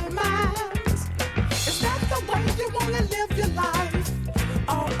fly minds. Is that the way you wanna live your life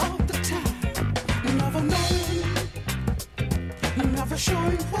all of the time? Never knowing, never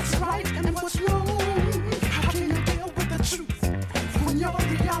showing what's right and what's wrong. How can you deal with the truth when your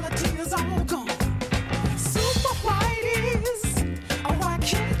reality is all gone? Super whiteys, oh why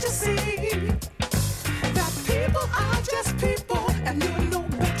can't you see that people are just people and you're no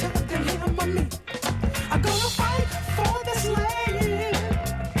better than him or me? I'm gonna fight for this land,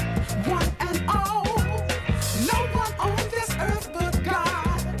 one and all. No one on this earth but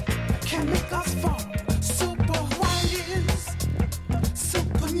God can make us fall. Super whiteys,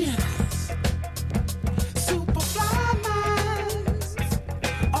 super niggas.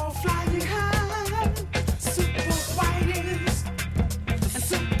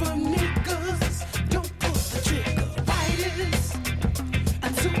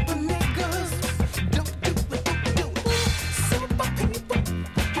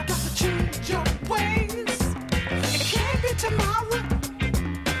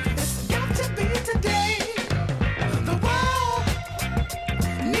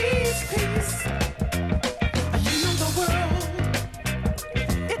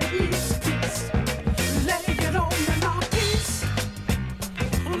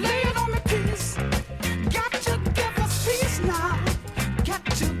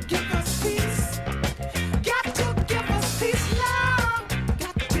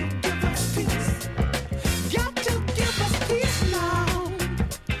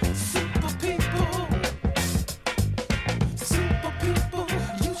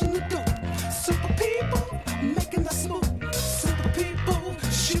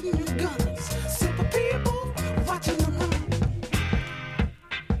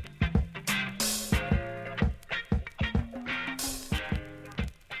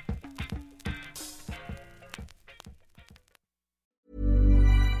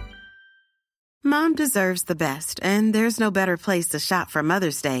 Mom deserves the best, and there's no better place to shop for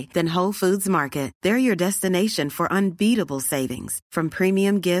Mother's Day than Whole Foods Market. They're your destination for unbeatable savings, from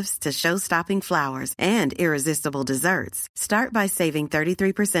premium gifts to show-stopping flowers and irresistible desserts. Start by saving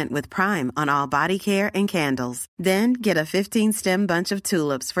 33% with Prime on all body care and candles. Then get a 15-stem bunch of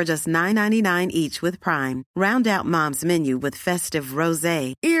tulips for just $9.99 each with Prime. Round out Mom's menu with festive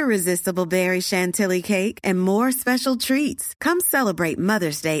rosé, irresistible berry chantilly cake, and more special treats. Come celebrate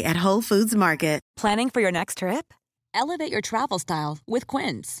Mother's Day at Whole Foods Market. Planning for your next trip? Elevate your travel style with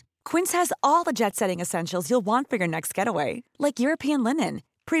Quince. Quince has all the jet-setting essentials you'll want for your next getaway, like European linen,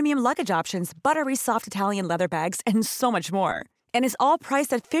 premium luggage options, buttery soft Italian leather bags, and so much more. And is all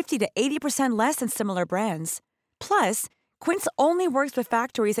priced at 50 to 80% less than similar brands. Plus, Quince only works with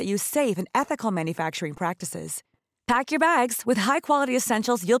factories that use safe and ethical manufacturing practices. Pack your bags with high-quality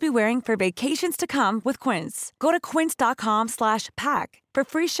essentials you'll be wearing for vacations to come with Quince. Go to quince.com/pack for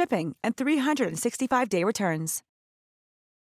free shipping and 365-day returns.